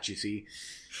Cumberbatch, you see.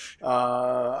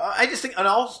 I just think, and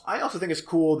I also think it's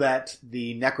cool that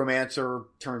the Necromancer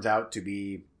turns out to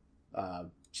be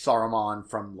Saruman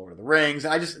from Lord of the Rings.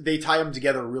 And they tie them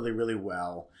together really, really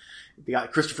well. They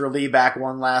got Christopher Lee back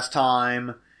one last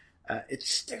time.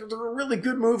 They're really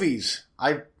good movies.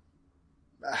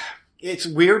 It's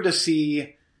weird to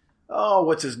see,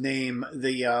 what's his name?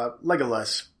 The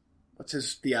Legolas.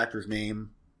 What's the actor's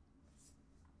name?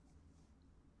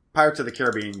 Pirates of the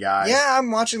Caribbean guy. Yeah,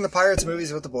 I'm watching the Pirates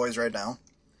movies with the boys right now.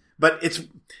 But it's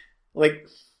like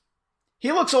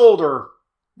he looks older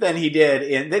than he did,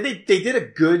 and they did a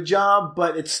good job.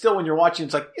 But it's still, when you're watching,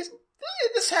 it's like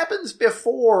this happens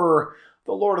before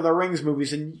the Lord of the Rings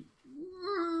movies, and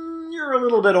you're a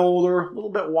little bit older, a little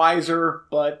bit wiser,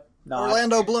 but not.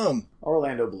 Orlando Bloom,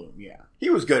 yeah, he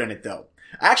was good in it though.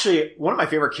 Actually, one of my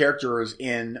favorite characters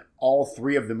in all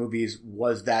three of the movies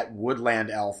was that woodland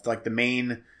elf, like the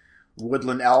main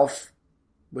woodland elf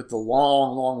with the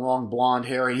long blonde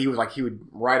hair. And he would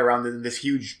ride around in this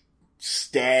huge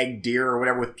stag deer or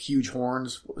whatever with huge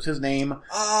horns. What was his name?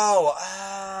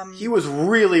 He was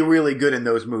really, really good in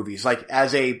those movies. Like,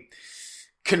 as a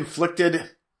conflicted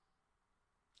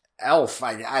elf.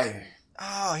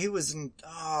 he was in,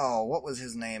 what was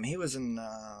his name? He was in,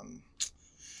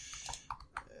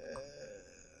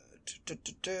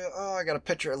 I got a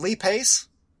picture. Lee Pace?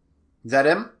 Is that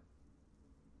him?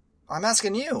 I'm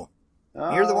asking you.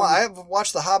 You're the one. I've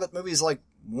watched the Hobbit movies like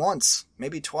once,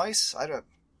 maybe twice. I don't.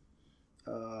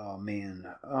 Oh man.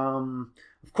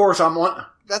 Of course I'm one.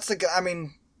 That's the guy. I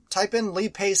mean, type in Lee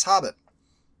Pace Hobbit.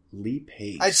 Lee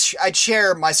Pace. I'd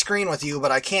share my screen with you,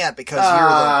 but I can't because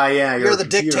you're the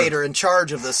dictator in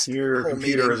charge of this. Your whole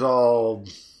computer meeting. is all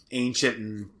ancient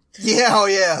and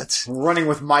It's running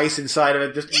with mice inside of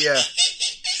it. Just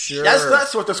sure.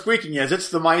 That's what the squeaking is. It's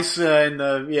the mice in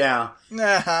the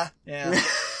Uh-huh. Yeah.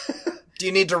 Do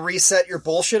you need to reset your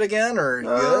bullshit again, or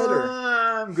good? Or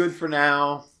I'm good for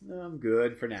now.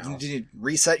 did you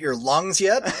reset your lungs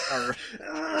yet? Or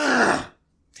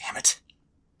damn it!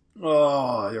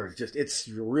 Oh, it's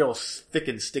real thick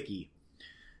and sticky.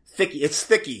 It's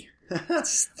thicky.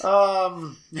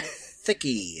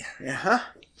 Thicky. Yeah.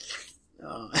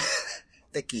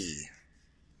 Thicky.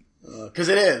 Because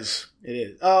it is.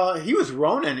 He was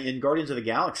Ronan in Guardians of the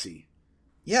Galaxy.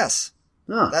 Yes.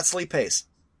 Huh. That's Lee Pace.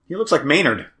 He looks like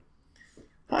Maynard.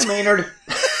 Hi, Maynard.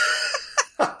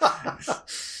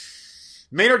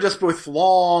 Maynard just with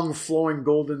long, flowing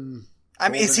golden. I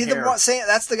mean, is he hair. the one saying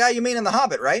that's the guy you mean in The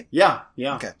Hobbit, right? Yeah.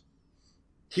 Okay.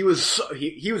 He was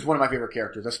one of my favorite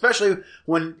characters, especially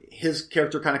when his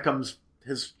character arc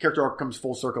comes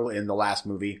full circle in the last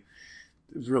movie.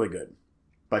 It was really good.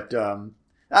 But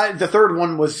the third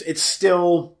one it's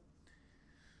still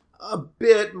a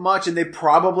bit much, and they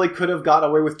probably could have got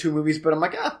away with 2 movies, but I'm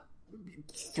like,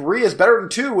 3 is better than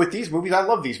 2 with these movies. I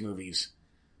love these movies.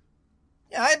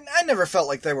 Yeah, I never felt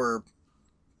like they were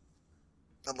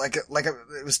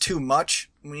it was too much.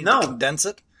 We need to condense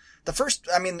it.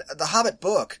 The Hobbit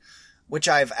book, which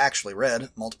I've actually read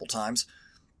multiple times,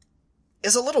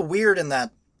 is a little weird in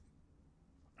that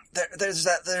there's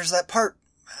that part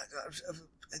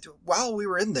while we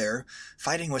were in there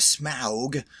fighting with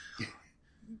Smaug,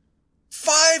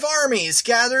 5 armies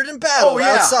gathered in battle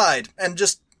outside, and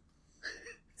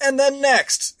then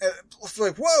next, it's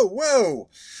like, whoa,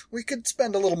 we could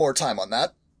spend a little more time on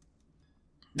that.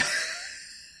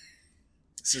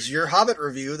 This is your Hobbit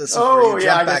review. This is where you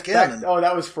jump back in.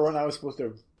 That was for when I was supposed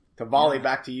to volley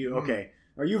back to you. Okay.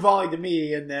 Or you volleyed to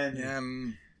me, and then...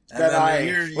 and then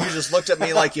you just looked at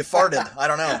me like you farted. I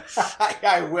don't know.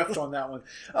 I whiffed on that one.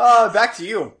 Back to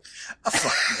you.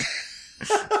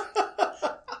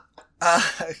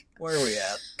 Where are we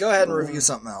at? Go ahead and review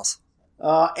something else.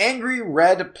 Angry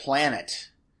Red Planet.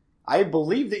 I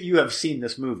believe that you have seen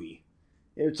this movie.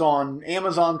 It's on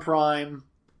Amazon Prime.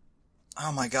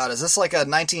 Oh my god, is this like a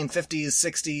 1950s,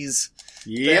 60s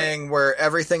thing where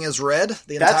everything is red?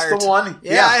 That's the one.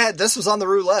 Yeah, this was on the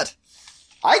roulette.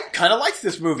 I kind of liked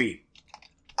this movie.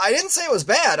 I didn't say it was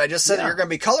bad. I just said you're going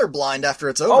to be colorblind after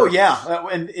it's over. Oh yeah,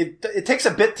 and it takes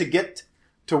a bit to get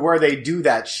to where they do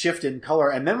that shift in color,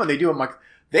 and then when they do, I'm like,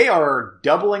 they are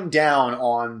doubling down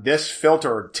on this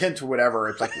filter or tint or whatever.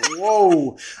 It's like,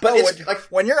 whoa. But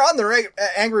when you're on the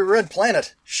Angry Red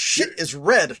Planet, shit is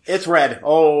red. It's red.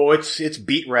 Oh, it's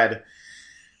beet red.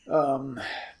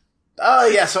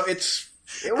 Yeah, so it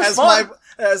was fun.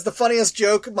 As the funniest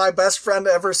joke my best friend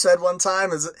ever said one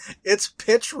time is, it's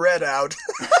pitch red out.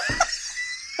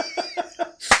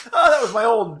 Oh, that was my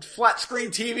old flat screen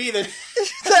TV that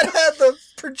had the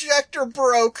projector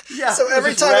broke. Yeah, so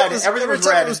every time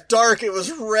it was dark, it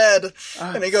was red.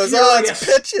 And he goes, furious.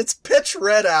 "Oh, it's pitch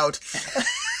red out."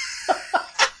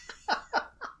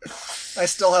 I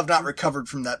still have not recovered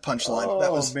from that punchline.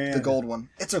 That was man. the gold one.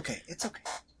 It's okay. This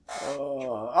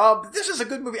is a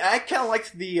good movie. I kind of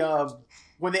liked the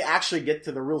when they actually get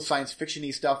to the real science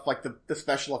fiction-y stuff, like the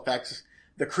special effects,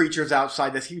 the creatures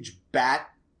outside, this huge bat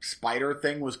spider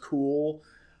thing was cool.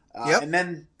 Yep. And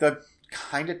then the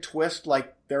kind of twist,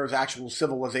 like there was actual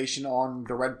civilization on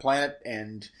the Red Planet,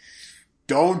 and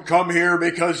don't come here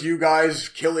because you guys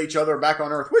kill each other back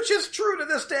on Earth, which is true to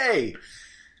this day.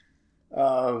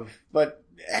 But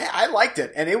I liked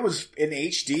it, and it was in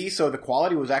HD, so the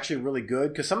quality was actually really good.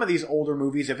 Because some of these older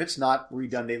movies, if it's not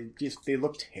redone, they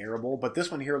look terrible. But this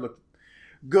one here looked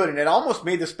good, and it almost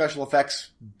made the special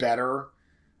effects better.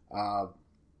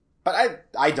 But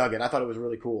I dug it. I thought it was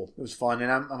really cool. It was fun,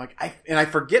 and I'm like, I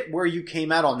forget where you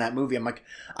came out on that movie. I'm like,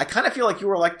 I kind of feel like you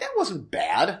were like, that wasn't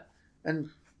bad, and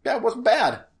that wasn't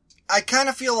bad. I kind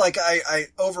of feel like I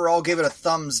overall gave it a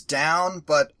thumbs down,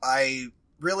 but I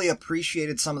really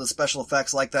appreciated some of the special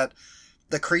effects like that.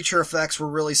 The creature effects were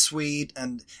really sweet,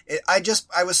 and I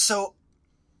was so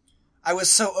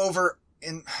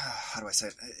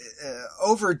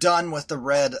overdone with the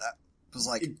red. It was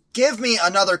like, give me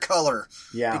another color.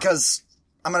 Yeah. Because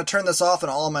I'm going to turn this off and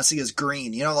all I'm going to see is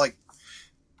green. You know, like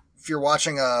if you're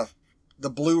watching the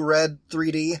blue-red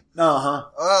 3D. Uh-huh.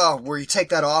 Oh, where you take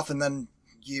that off and then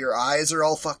your eyes are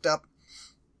all fucked up.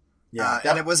 Yeah.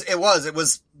 And it was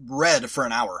red for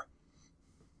an hour.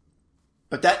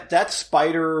 But that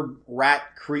spider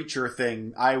rat creature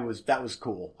thing, that was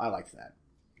cool. I liked that.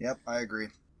 Yep, I agree.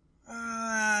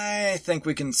 I think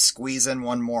we can squeeze in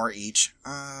one more each.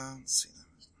 Let's see.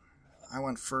 I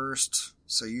went first,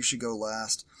 so you should go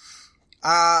last.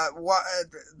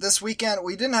 This weekend,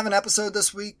 we didn't have an episode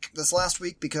this last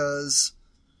week because,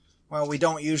 well, we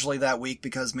don't usually that week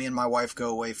because me and my wife go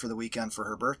away for the weekend for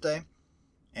her birthday.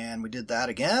 And we did that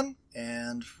again,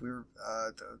 and we were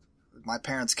at my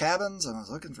parents' cabins, and I was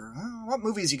looking for, what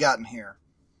movies you got in here?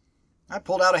 I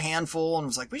pulled out a handful and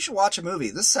was like, we should watch a movie.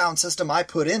 This sound system I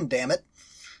put in, damn it.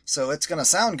 So it's going to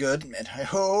sound good. And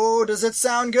oh, does it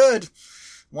sound good?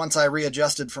 Once I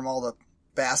readjusted from all the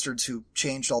bastards who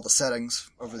changed all the settings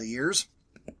over the years.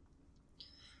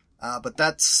 But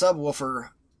that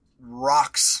subwoofer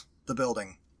rocks the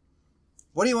building.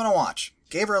 What do you want to watch?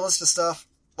 Gave her a list of stuff.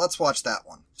 Let's watch that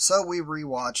one. So we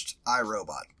rewatched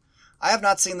iRobot. I have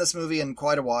not seen this movie in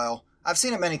quite a while. I've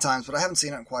seen it many times, but I haven't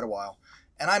seen it in quite a while.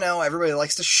 And I know everybody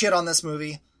likes to shit on this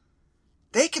movie.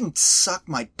 They can suck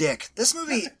my dick. This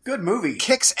movie... That's a good movie.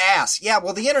 Kicks ass. Yeah,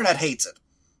 well, the internet hates it.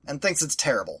 And thinks it's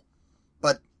terrible.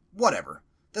 But, whatever.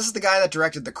 This is the guy that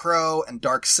directed The Crow and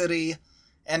Dark City.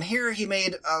 And here he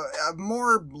made a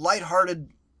more lighthearted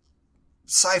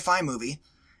sci-fi movie.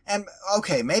 And,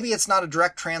 okay, maybe it's not a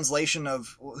direct translation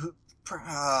of...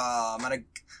 I'm gonna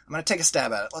take a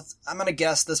stab at it. I'm gonna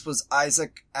guess this was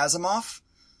Isaac Asimov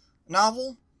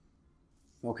novel.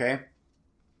 Okay.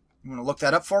 You want to look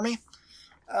that up for me?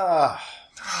 Oh,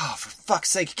 for fuck's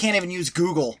sake, you can't even use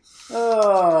Google.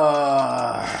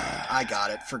 I got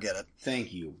it. Forget it.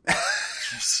 Thank you.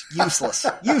 Useless.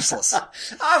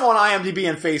 I'm on IMDb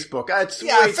and Facebook.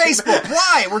 Facebook.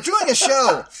 Why? We're doing a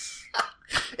show.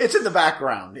 It's in the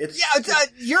background.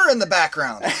 You're in the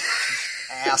background.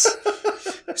 Ass.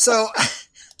 So,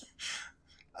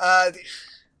 I've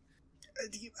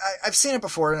seen it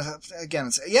before. Again,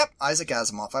 Isaac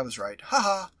Asimov. I was right.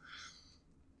 Haha.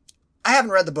 I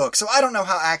haven't read the book, so I don't know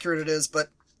how accurate it is, but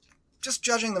just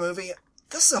judging the movie,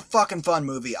 this is a fucking fun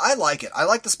movie. I like it. I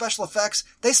like the special effects.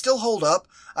 They still hold up.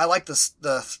 I like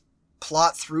the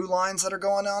plot through lines that are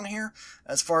going on here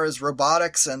as far as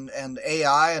robotics and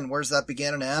AI and where's that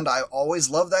begin and end. I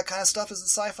always love that kind of stuff as a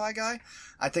sci-fi guy.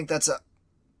 I think that's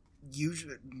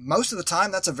most of the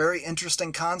time, that's a very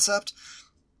interesting concept.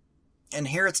 And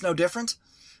here it's no different.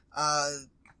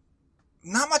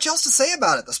 Not much else to say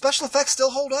about it. The special effects still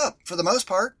hold up, for the most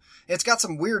part. It's got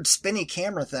some weird spinny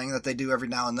camera thing that they do every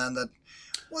now and then that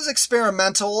was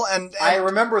experimental. And I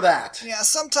remember that. Yeah,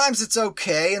 sometimes it's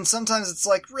okay, and sometimes it's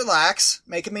like, relax,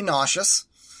 making me nauseous,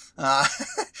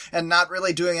 and not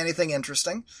really doing anything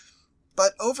interesting.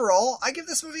 but overall, I give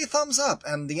this movie a thumbs up,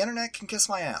 and the internet can kiss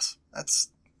my ass. That's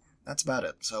about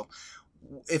it. So,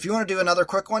 if you want to do another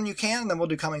quick one, you can, and then we'll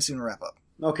do coming soon wrap up.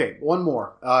 Okay, one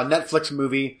more. Netflix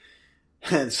movie.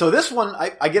 So this one,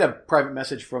 I get a private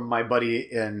message from my buddy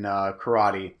in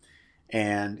karate,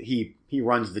 and he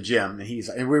runs the gym, and he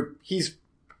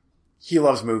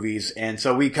loves movies, and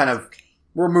so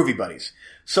we're movie buddies.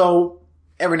 So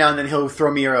every now and then he'll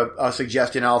throw me a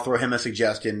suggestion, I'll throw him a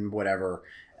suggestion, whatever.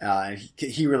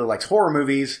 He really likes horror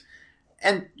movies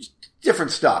and different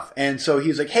stuff. And so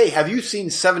he's like, hey, have you seen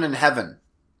Seven in Heaven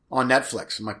on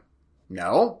Netflix? I'm like,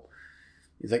 no.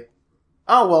 He's like,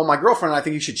 oh, well, my girlfriend and I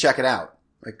think you should check it out.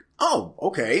 Like, oh,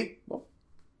 okay. Well,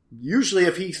 usually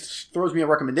if he throws me a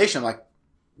recommendation, I'm like,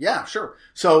 yeah, sure.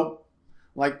 So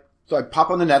I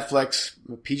pop on the Netflix,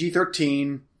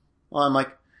 PG-13. I'm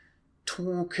like,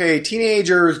 okay,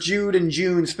 teenagers Jude and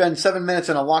June spend 7 minutes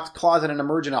in a locked closet and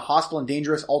emerge in a hostile and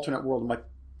dangerous alternate world. I'm like,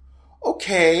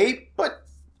 okay, but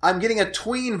I'm getting a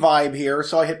tween vibe here,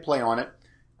 so I hit play on it.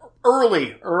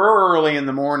 Early in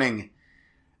the morning.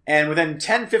 And within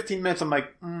 10, 15 minutes, I'm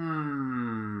like,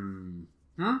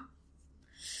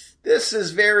 this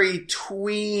is very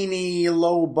tweeny,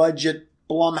 low-budget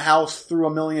Blumhouse threw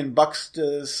 $1 million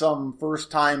to some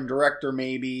first-time director,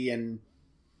 maybe, and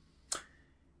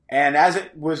as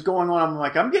it was going on, I'm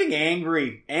like, I'm getting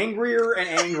angrier and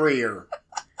angrier.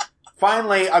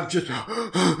 Finally, I'm just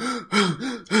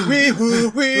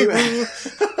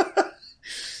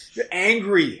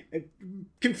angry,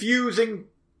 confusing,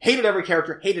 hated every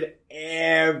character.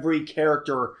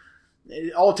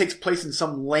 It all takes place in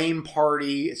some lame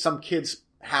party, some kid's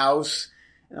house.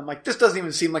 And I'm like, this doesn't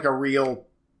even seem like a real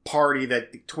party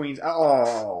that tweens.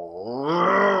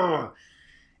 Oh.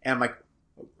 And I'm like,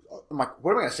 what am I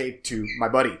going to say to my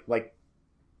buddy? Like,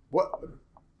 what?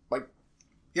 Like,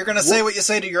 you're going to say what you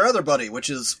say to your other buddy, which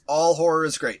is all horror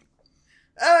is great.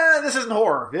 This isn't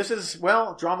horror. This is,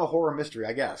 well, drama, horror, mystery,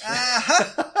 I guess.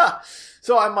 Uh-huh.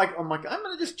 So I'm like, I'm going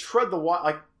to just tread the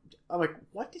water. I'm like,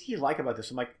 what did he like about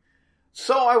this? I'm like,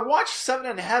 so I watched Seven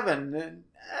in Heaven, and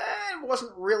it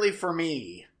wasn't really for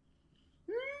me.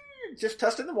 Just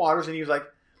testing the waters, and he was like,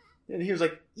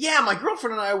 yeah, my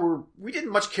girlfriend and I we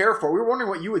didn't much care for it. We were wondering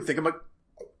what you would think. I'm like,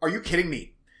 are you kidding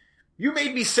me? You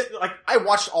made me sit, like, I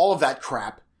watched all of that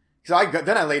crap.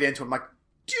 Then I laid into it. I'm like,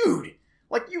 dude,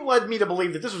 like, you led me to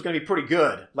believe that this was going to be pretty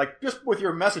good. Like, just with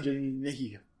your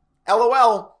messaging,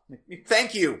 LOL.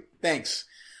 Thank you. Thanks.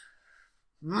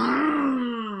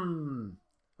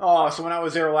 Oh, so when I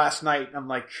was there last night, I'm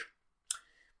like,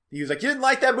 he was like, you didn't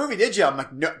like that movie, did you? I'm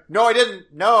like, no, I didn't.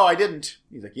 No, I didn't.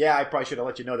 He's like, yeah, I probably should have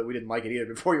let you know that we didn't like it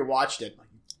either before you watched it. I'm like,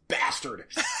 bastard.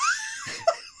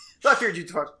 So I figured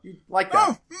you'd like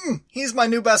that. He's my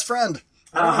new best friend.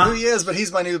 I don't know who he is, but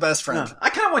he's my new best friend. I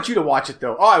kind of want you to watch it,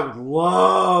 though. Oh, I would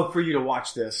love for you to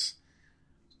watch this.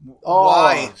 Oh,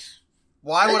 why?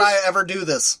 Why would I ever do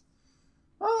this?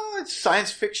 Oh, it's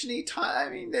science fiction-y time.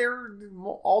 I mean, they're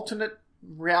alternate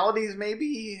realities,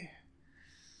 maybe.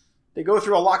 They go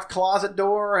through a locked closet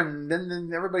door, and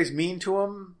then everybody's mean to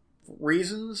them for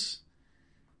reasons.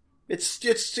 It's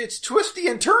twisty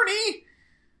and turny.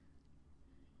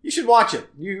 You should watch it.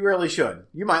 You really should.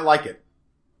 You might like it.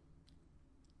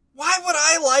 Why would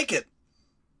I like it?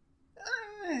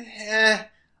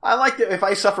 I like that if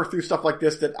I suffer through stuff like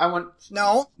this that I want...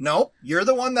 No. You're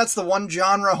the one that's the one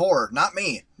genre horror, not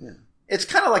me. Yeah. It's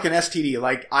kind of like an STD.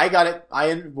 Like, I got it,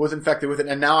 I was infected with it,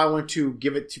 and now I want to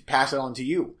pass it on to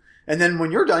you. And then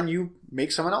when you're done, you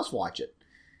make someone else watch it.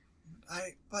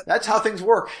 But that's how things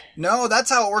work. No, that's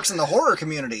how it works in the horror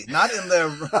community, not in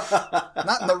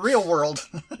the real world.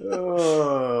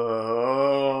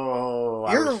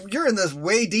 You're in this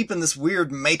way deep in this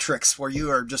weird matrix where you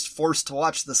are just forced to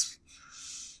watch this.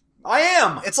 I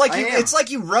am. It's like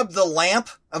you rubbed the lamp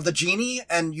of the genie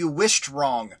and you wished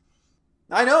wrong.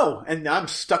 I know, and I'm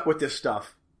stuck with this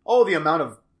stuff. Oh, the amount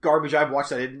of garbage I've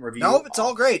watched that I didn't review. Nope, it's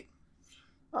all great.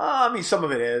 I mean, some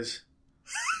of it is.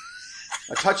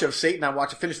 A Touch of Satan. I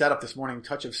finished that up this morning.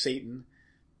 Touch of Satan.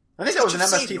 I think that was an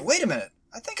MST. Satan. Wait a minute.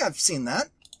 I think I've seen that.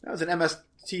 That was an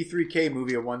MST3K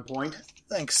movie at one point. I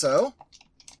think so.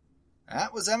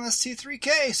 That was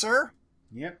MST3K, sir.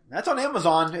 Yep. That's on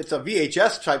Amazon. It's a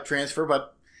VHS type transfer,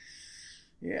 but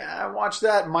yeah, I watched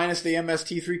that minus the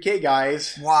MST3K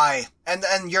guys. Why?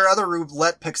 And your other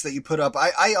roulette picks that you put up.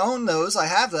 I own those. I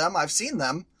have them. I've seen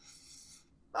them.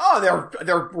 Oh, they're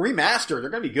remastered. They're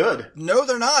going to be good. No,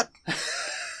 they're not.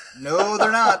 No,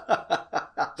 they're not.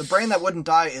 The Brain That Wouldn't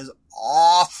Die is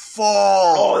awful.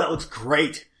 Oh, that looks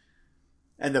great.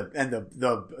 And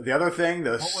the other thing,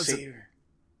 what was it?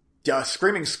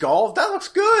 Screaming Skull, that looks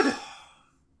good.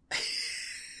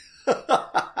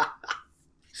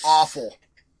 awful.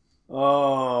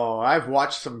 Oh, I've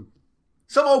watched some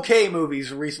okay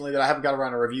movies recently that I haven't got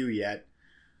around to review yet.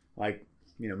 Like,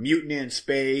 Mutiny in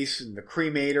Space and The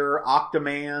Cremator,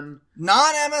 Octoman.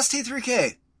 Not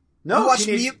MST3K. No, you watched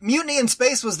Mutiny in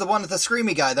Space was the one with the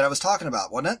screamy guy that I was talking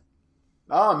about, wasn't it?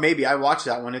 Oh, maybe. I watched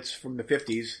that one. It's from the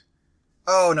 50s.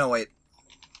 Oh, no, wait.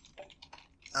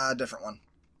 Different one.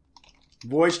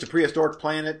 Voyage to Prehistoric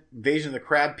Planet, Invasion of the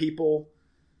Crab People.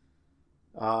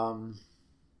 Yeah,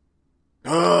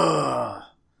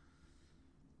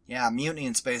 Mutiny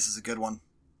in Space is a good one.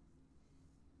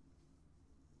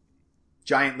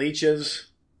 Giant Leeches.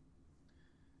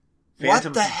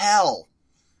 What the hell?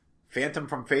 Phantom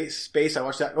from Space, I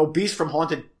watched that. Oh, Beast from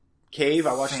Haunted Cave,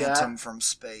 I watched that. Phantom from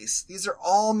Space. These are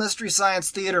all Mystery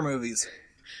Science Theater movies.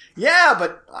 Yeah,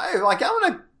 but I want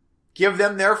to give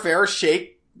them their fair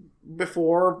shake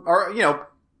before, or,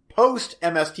 post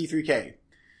MST3K.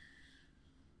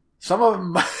 Some of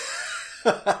them...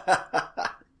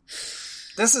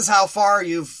 This is how far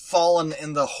you've fallen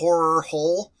in the horror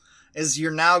hole, is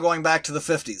you're now going back to the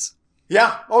 50s.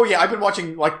 Yeah. Oh, yeah. I've been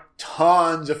watching,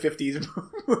 tons of 50s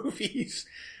movies.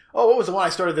 Oh, what was the one I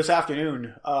started this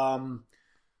afternoon?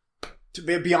 To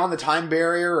be Beyond the Time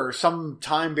Barrier, or Some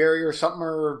Time Barrier, or something,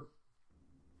 or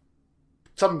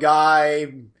some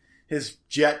guy, his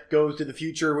jet goes to the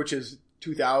future, which is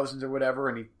 2000s or whatever,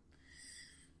 and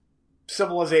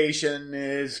civilization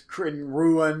is in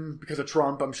ruin because of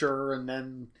Trump, I'm sure, and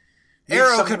then...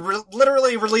 Arrow could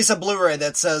literally release a Blu-ray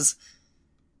that says,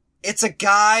 it's a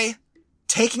guy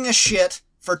taking a shit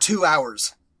for 2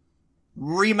 hours.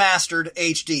 Remastered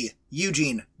HD.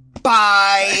 Eugene.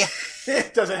 Buy!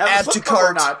 It doesn't have Add a to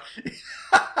cart. Or not.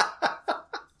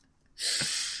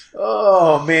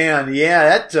 Oh, man.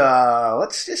 Yeah, that,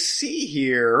 let's just see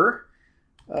here.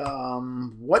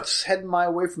 What's heading my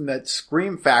way from that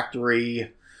Scream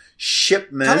Factory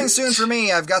shipment? Coming soon for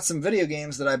me, I've got some video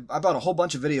games that I bought a whole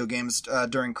bunch of video games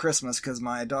during Christmas because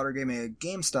my daughter gave me a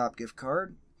GameStop gift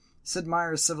card. Sid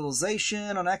Meier's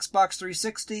Civilization on Xbox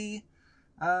 360,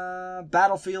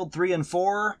 Battlefield 3 and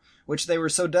 4, which they were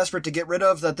so desperate to get rid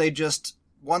of that they just,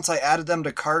 once I added them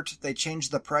to cart, they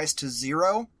changed the price to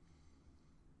 $0.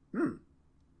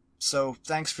 So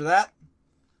thanks for that.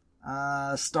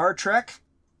 Star Trek,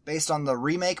 based on the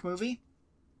remake movie.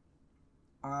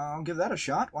 I'll give that a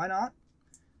shot. Why not?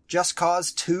 Just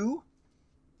Cause 2.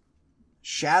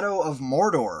 Shadow of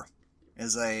Mordor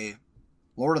is a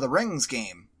Lord of the Rings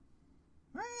game.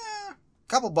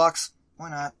 Couple bucks. Why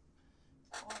not?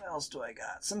 What else do I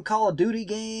got? Some Call of Duty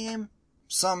game.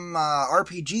 Some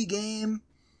RPG game.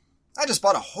 I just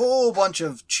bought a whole bunch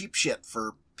of cheap shit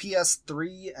for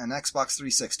PS3 and Xbox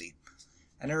 360.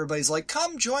 And everybody's like,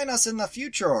 come join us in the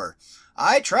future.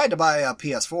 I tried to buy a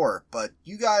PS4, but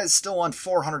you guys still want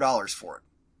 $400 for it.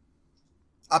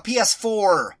 A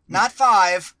PS4, not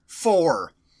 5,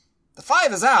 4. The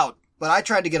 5 is out, but I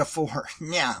tried to get a 4.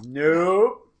 Yeah.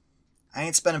 Nope. I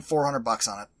ain't spending $400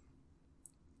 on it.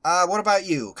 What about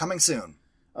you? Coming soon.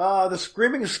 The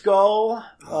Screaming Skull,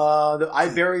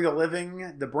 I Bury the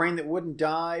Living, The Brain That Wouldn't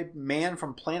Die, Man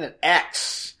from Planet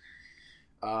X,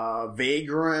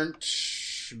 Vagrant,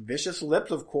 Vicious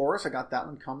Lips, of course. I got that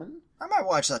one coming. I might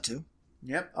watch that too.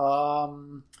 Yep.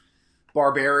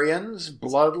 Barbarians,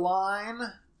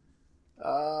 Bloodline.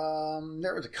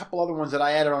 There was a couple other ones that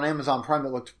I added on Amazon Prime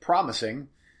that looked promising.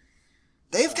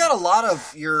 They've got a lot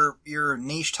of your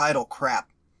niche title crap.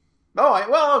 Oh,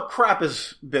 well, crap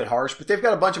is a bit harsh, but they've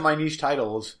got a bunch of my niche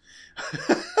titles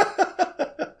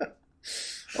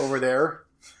over there.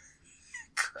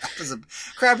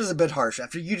 Crap is a bit harsh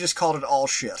after you just called it all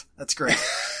shit. That's great.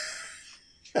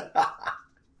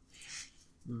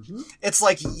 Mm-hmm. It's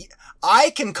like,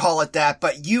 I can call it that,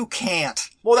 but you can't.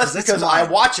 Well, that's because I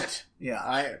watch it.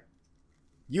 Yeah.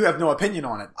 You have no opinion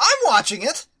on it. I'm watching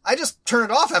it. I just turn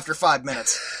it off after 5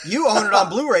 minutes. You own it on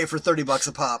Blu-ray for $30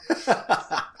 a pop.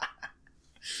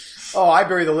 Oh, I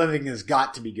Bury the Living has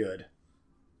got to be good.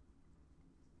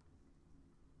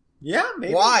 Yeah,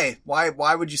 maybe. Why?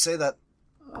 Why would you say that?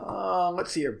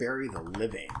 Let's see here. Bury the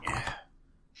Living.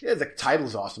 Yeah, the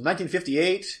title's awesome.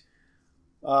 1958.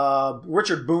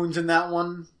 Richard Boone's in that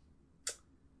one.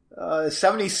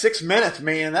 76 minutes,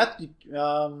 man. That,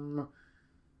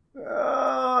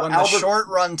 when the short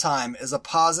run time is a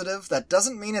positive, that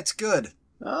doesn't mean it's good.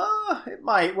 It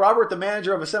might. Robert, the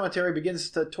manager of a cemetery, begins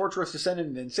to torturous descend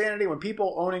into insanity when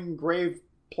people owning grave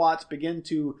plots begin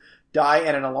to die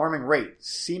at an alarming rate,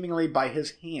 seemingly by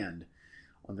his hand.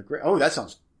 On the grave. Oh, that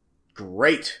sounds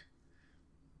great.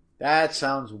 That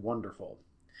sounds wonderful.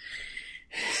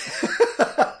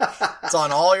 It's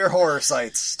on all your horror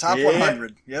sites. Top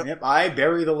 100. Yep. I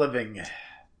Bury the Living.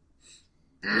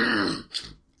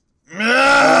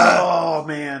 Oh,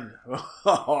 man.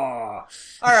 All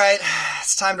right,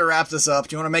 it's time to wrap this up.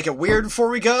 Do you want to make it weird before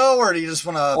we go, or do you just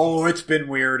want to... Oh, it's been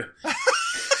weird.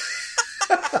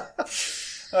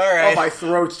 All right. Oh, my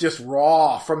throat's just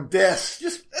raw from this.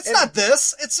 It's not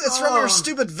this. It's from your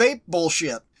stupid vape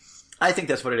bullshit. I think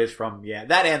that's what it is from, yeah.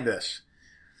 That and this.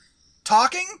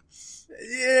 Talking?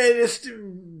 Yeah, just...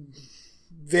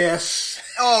 this.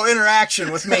 Oh,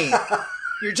 interaction with me.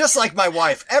 You're just like my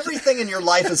wife. Everything in your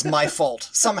life is my fault.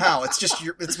 Somehow,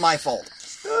 it's my fault.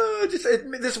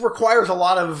 This requires a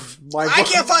lot of my... I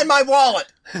can't find my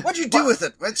wallet. What'd you do with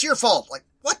it? It's your fault. Like,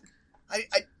 what?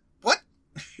 What?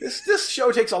 This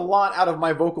show takes a lot out of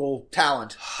my vocal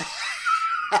talent.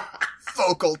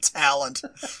 Vocal talent.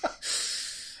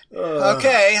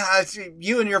 Okay,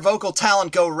 you and your vocal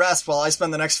talent go rest while I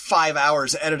spend the next 5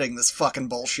 hours editing this fucking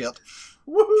bullshit.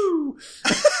 Woohoo!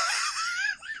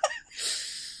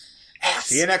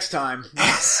 See you next time.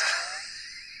 Ass.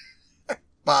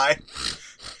 Bye.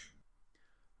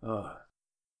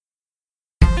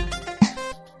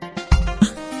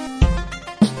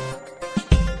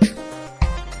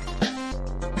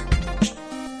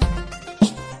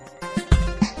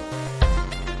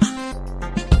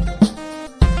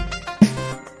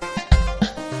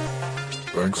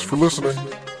 Thanks for listening.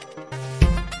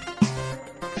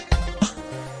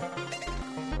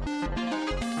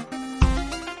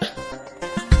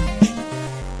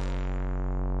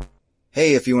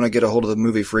 Hey, if you want to get a hold of the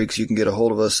Movie Freaks, you can get a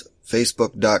hold of us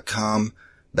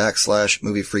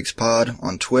facebook.com/MovieFreaksPod,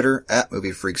 on Twitter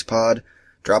 @MovieFreaksPod.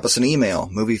 Drop us an email,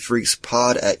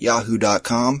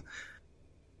 moviefreakspod@yahoo.com.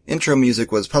 Intro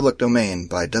music was public domain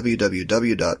by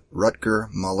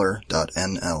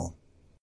www.rutgermuller.nl.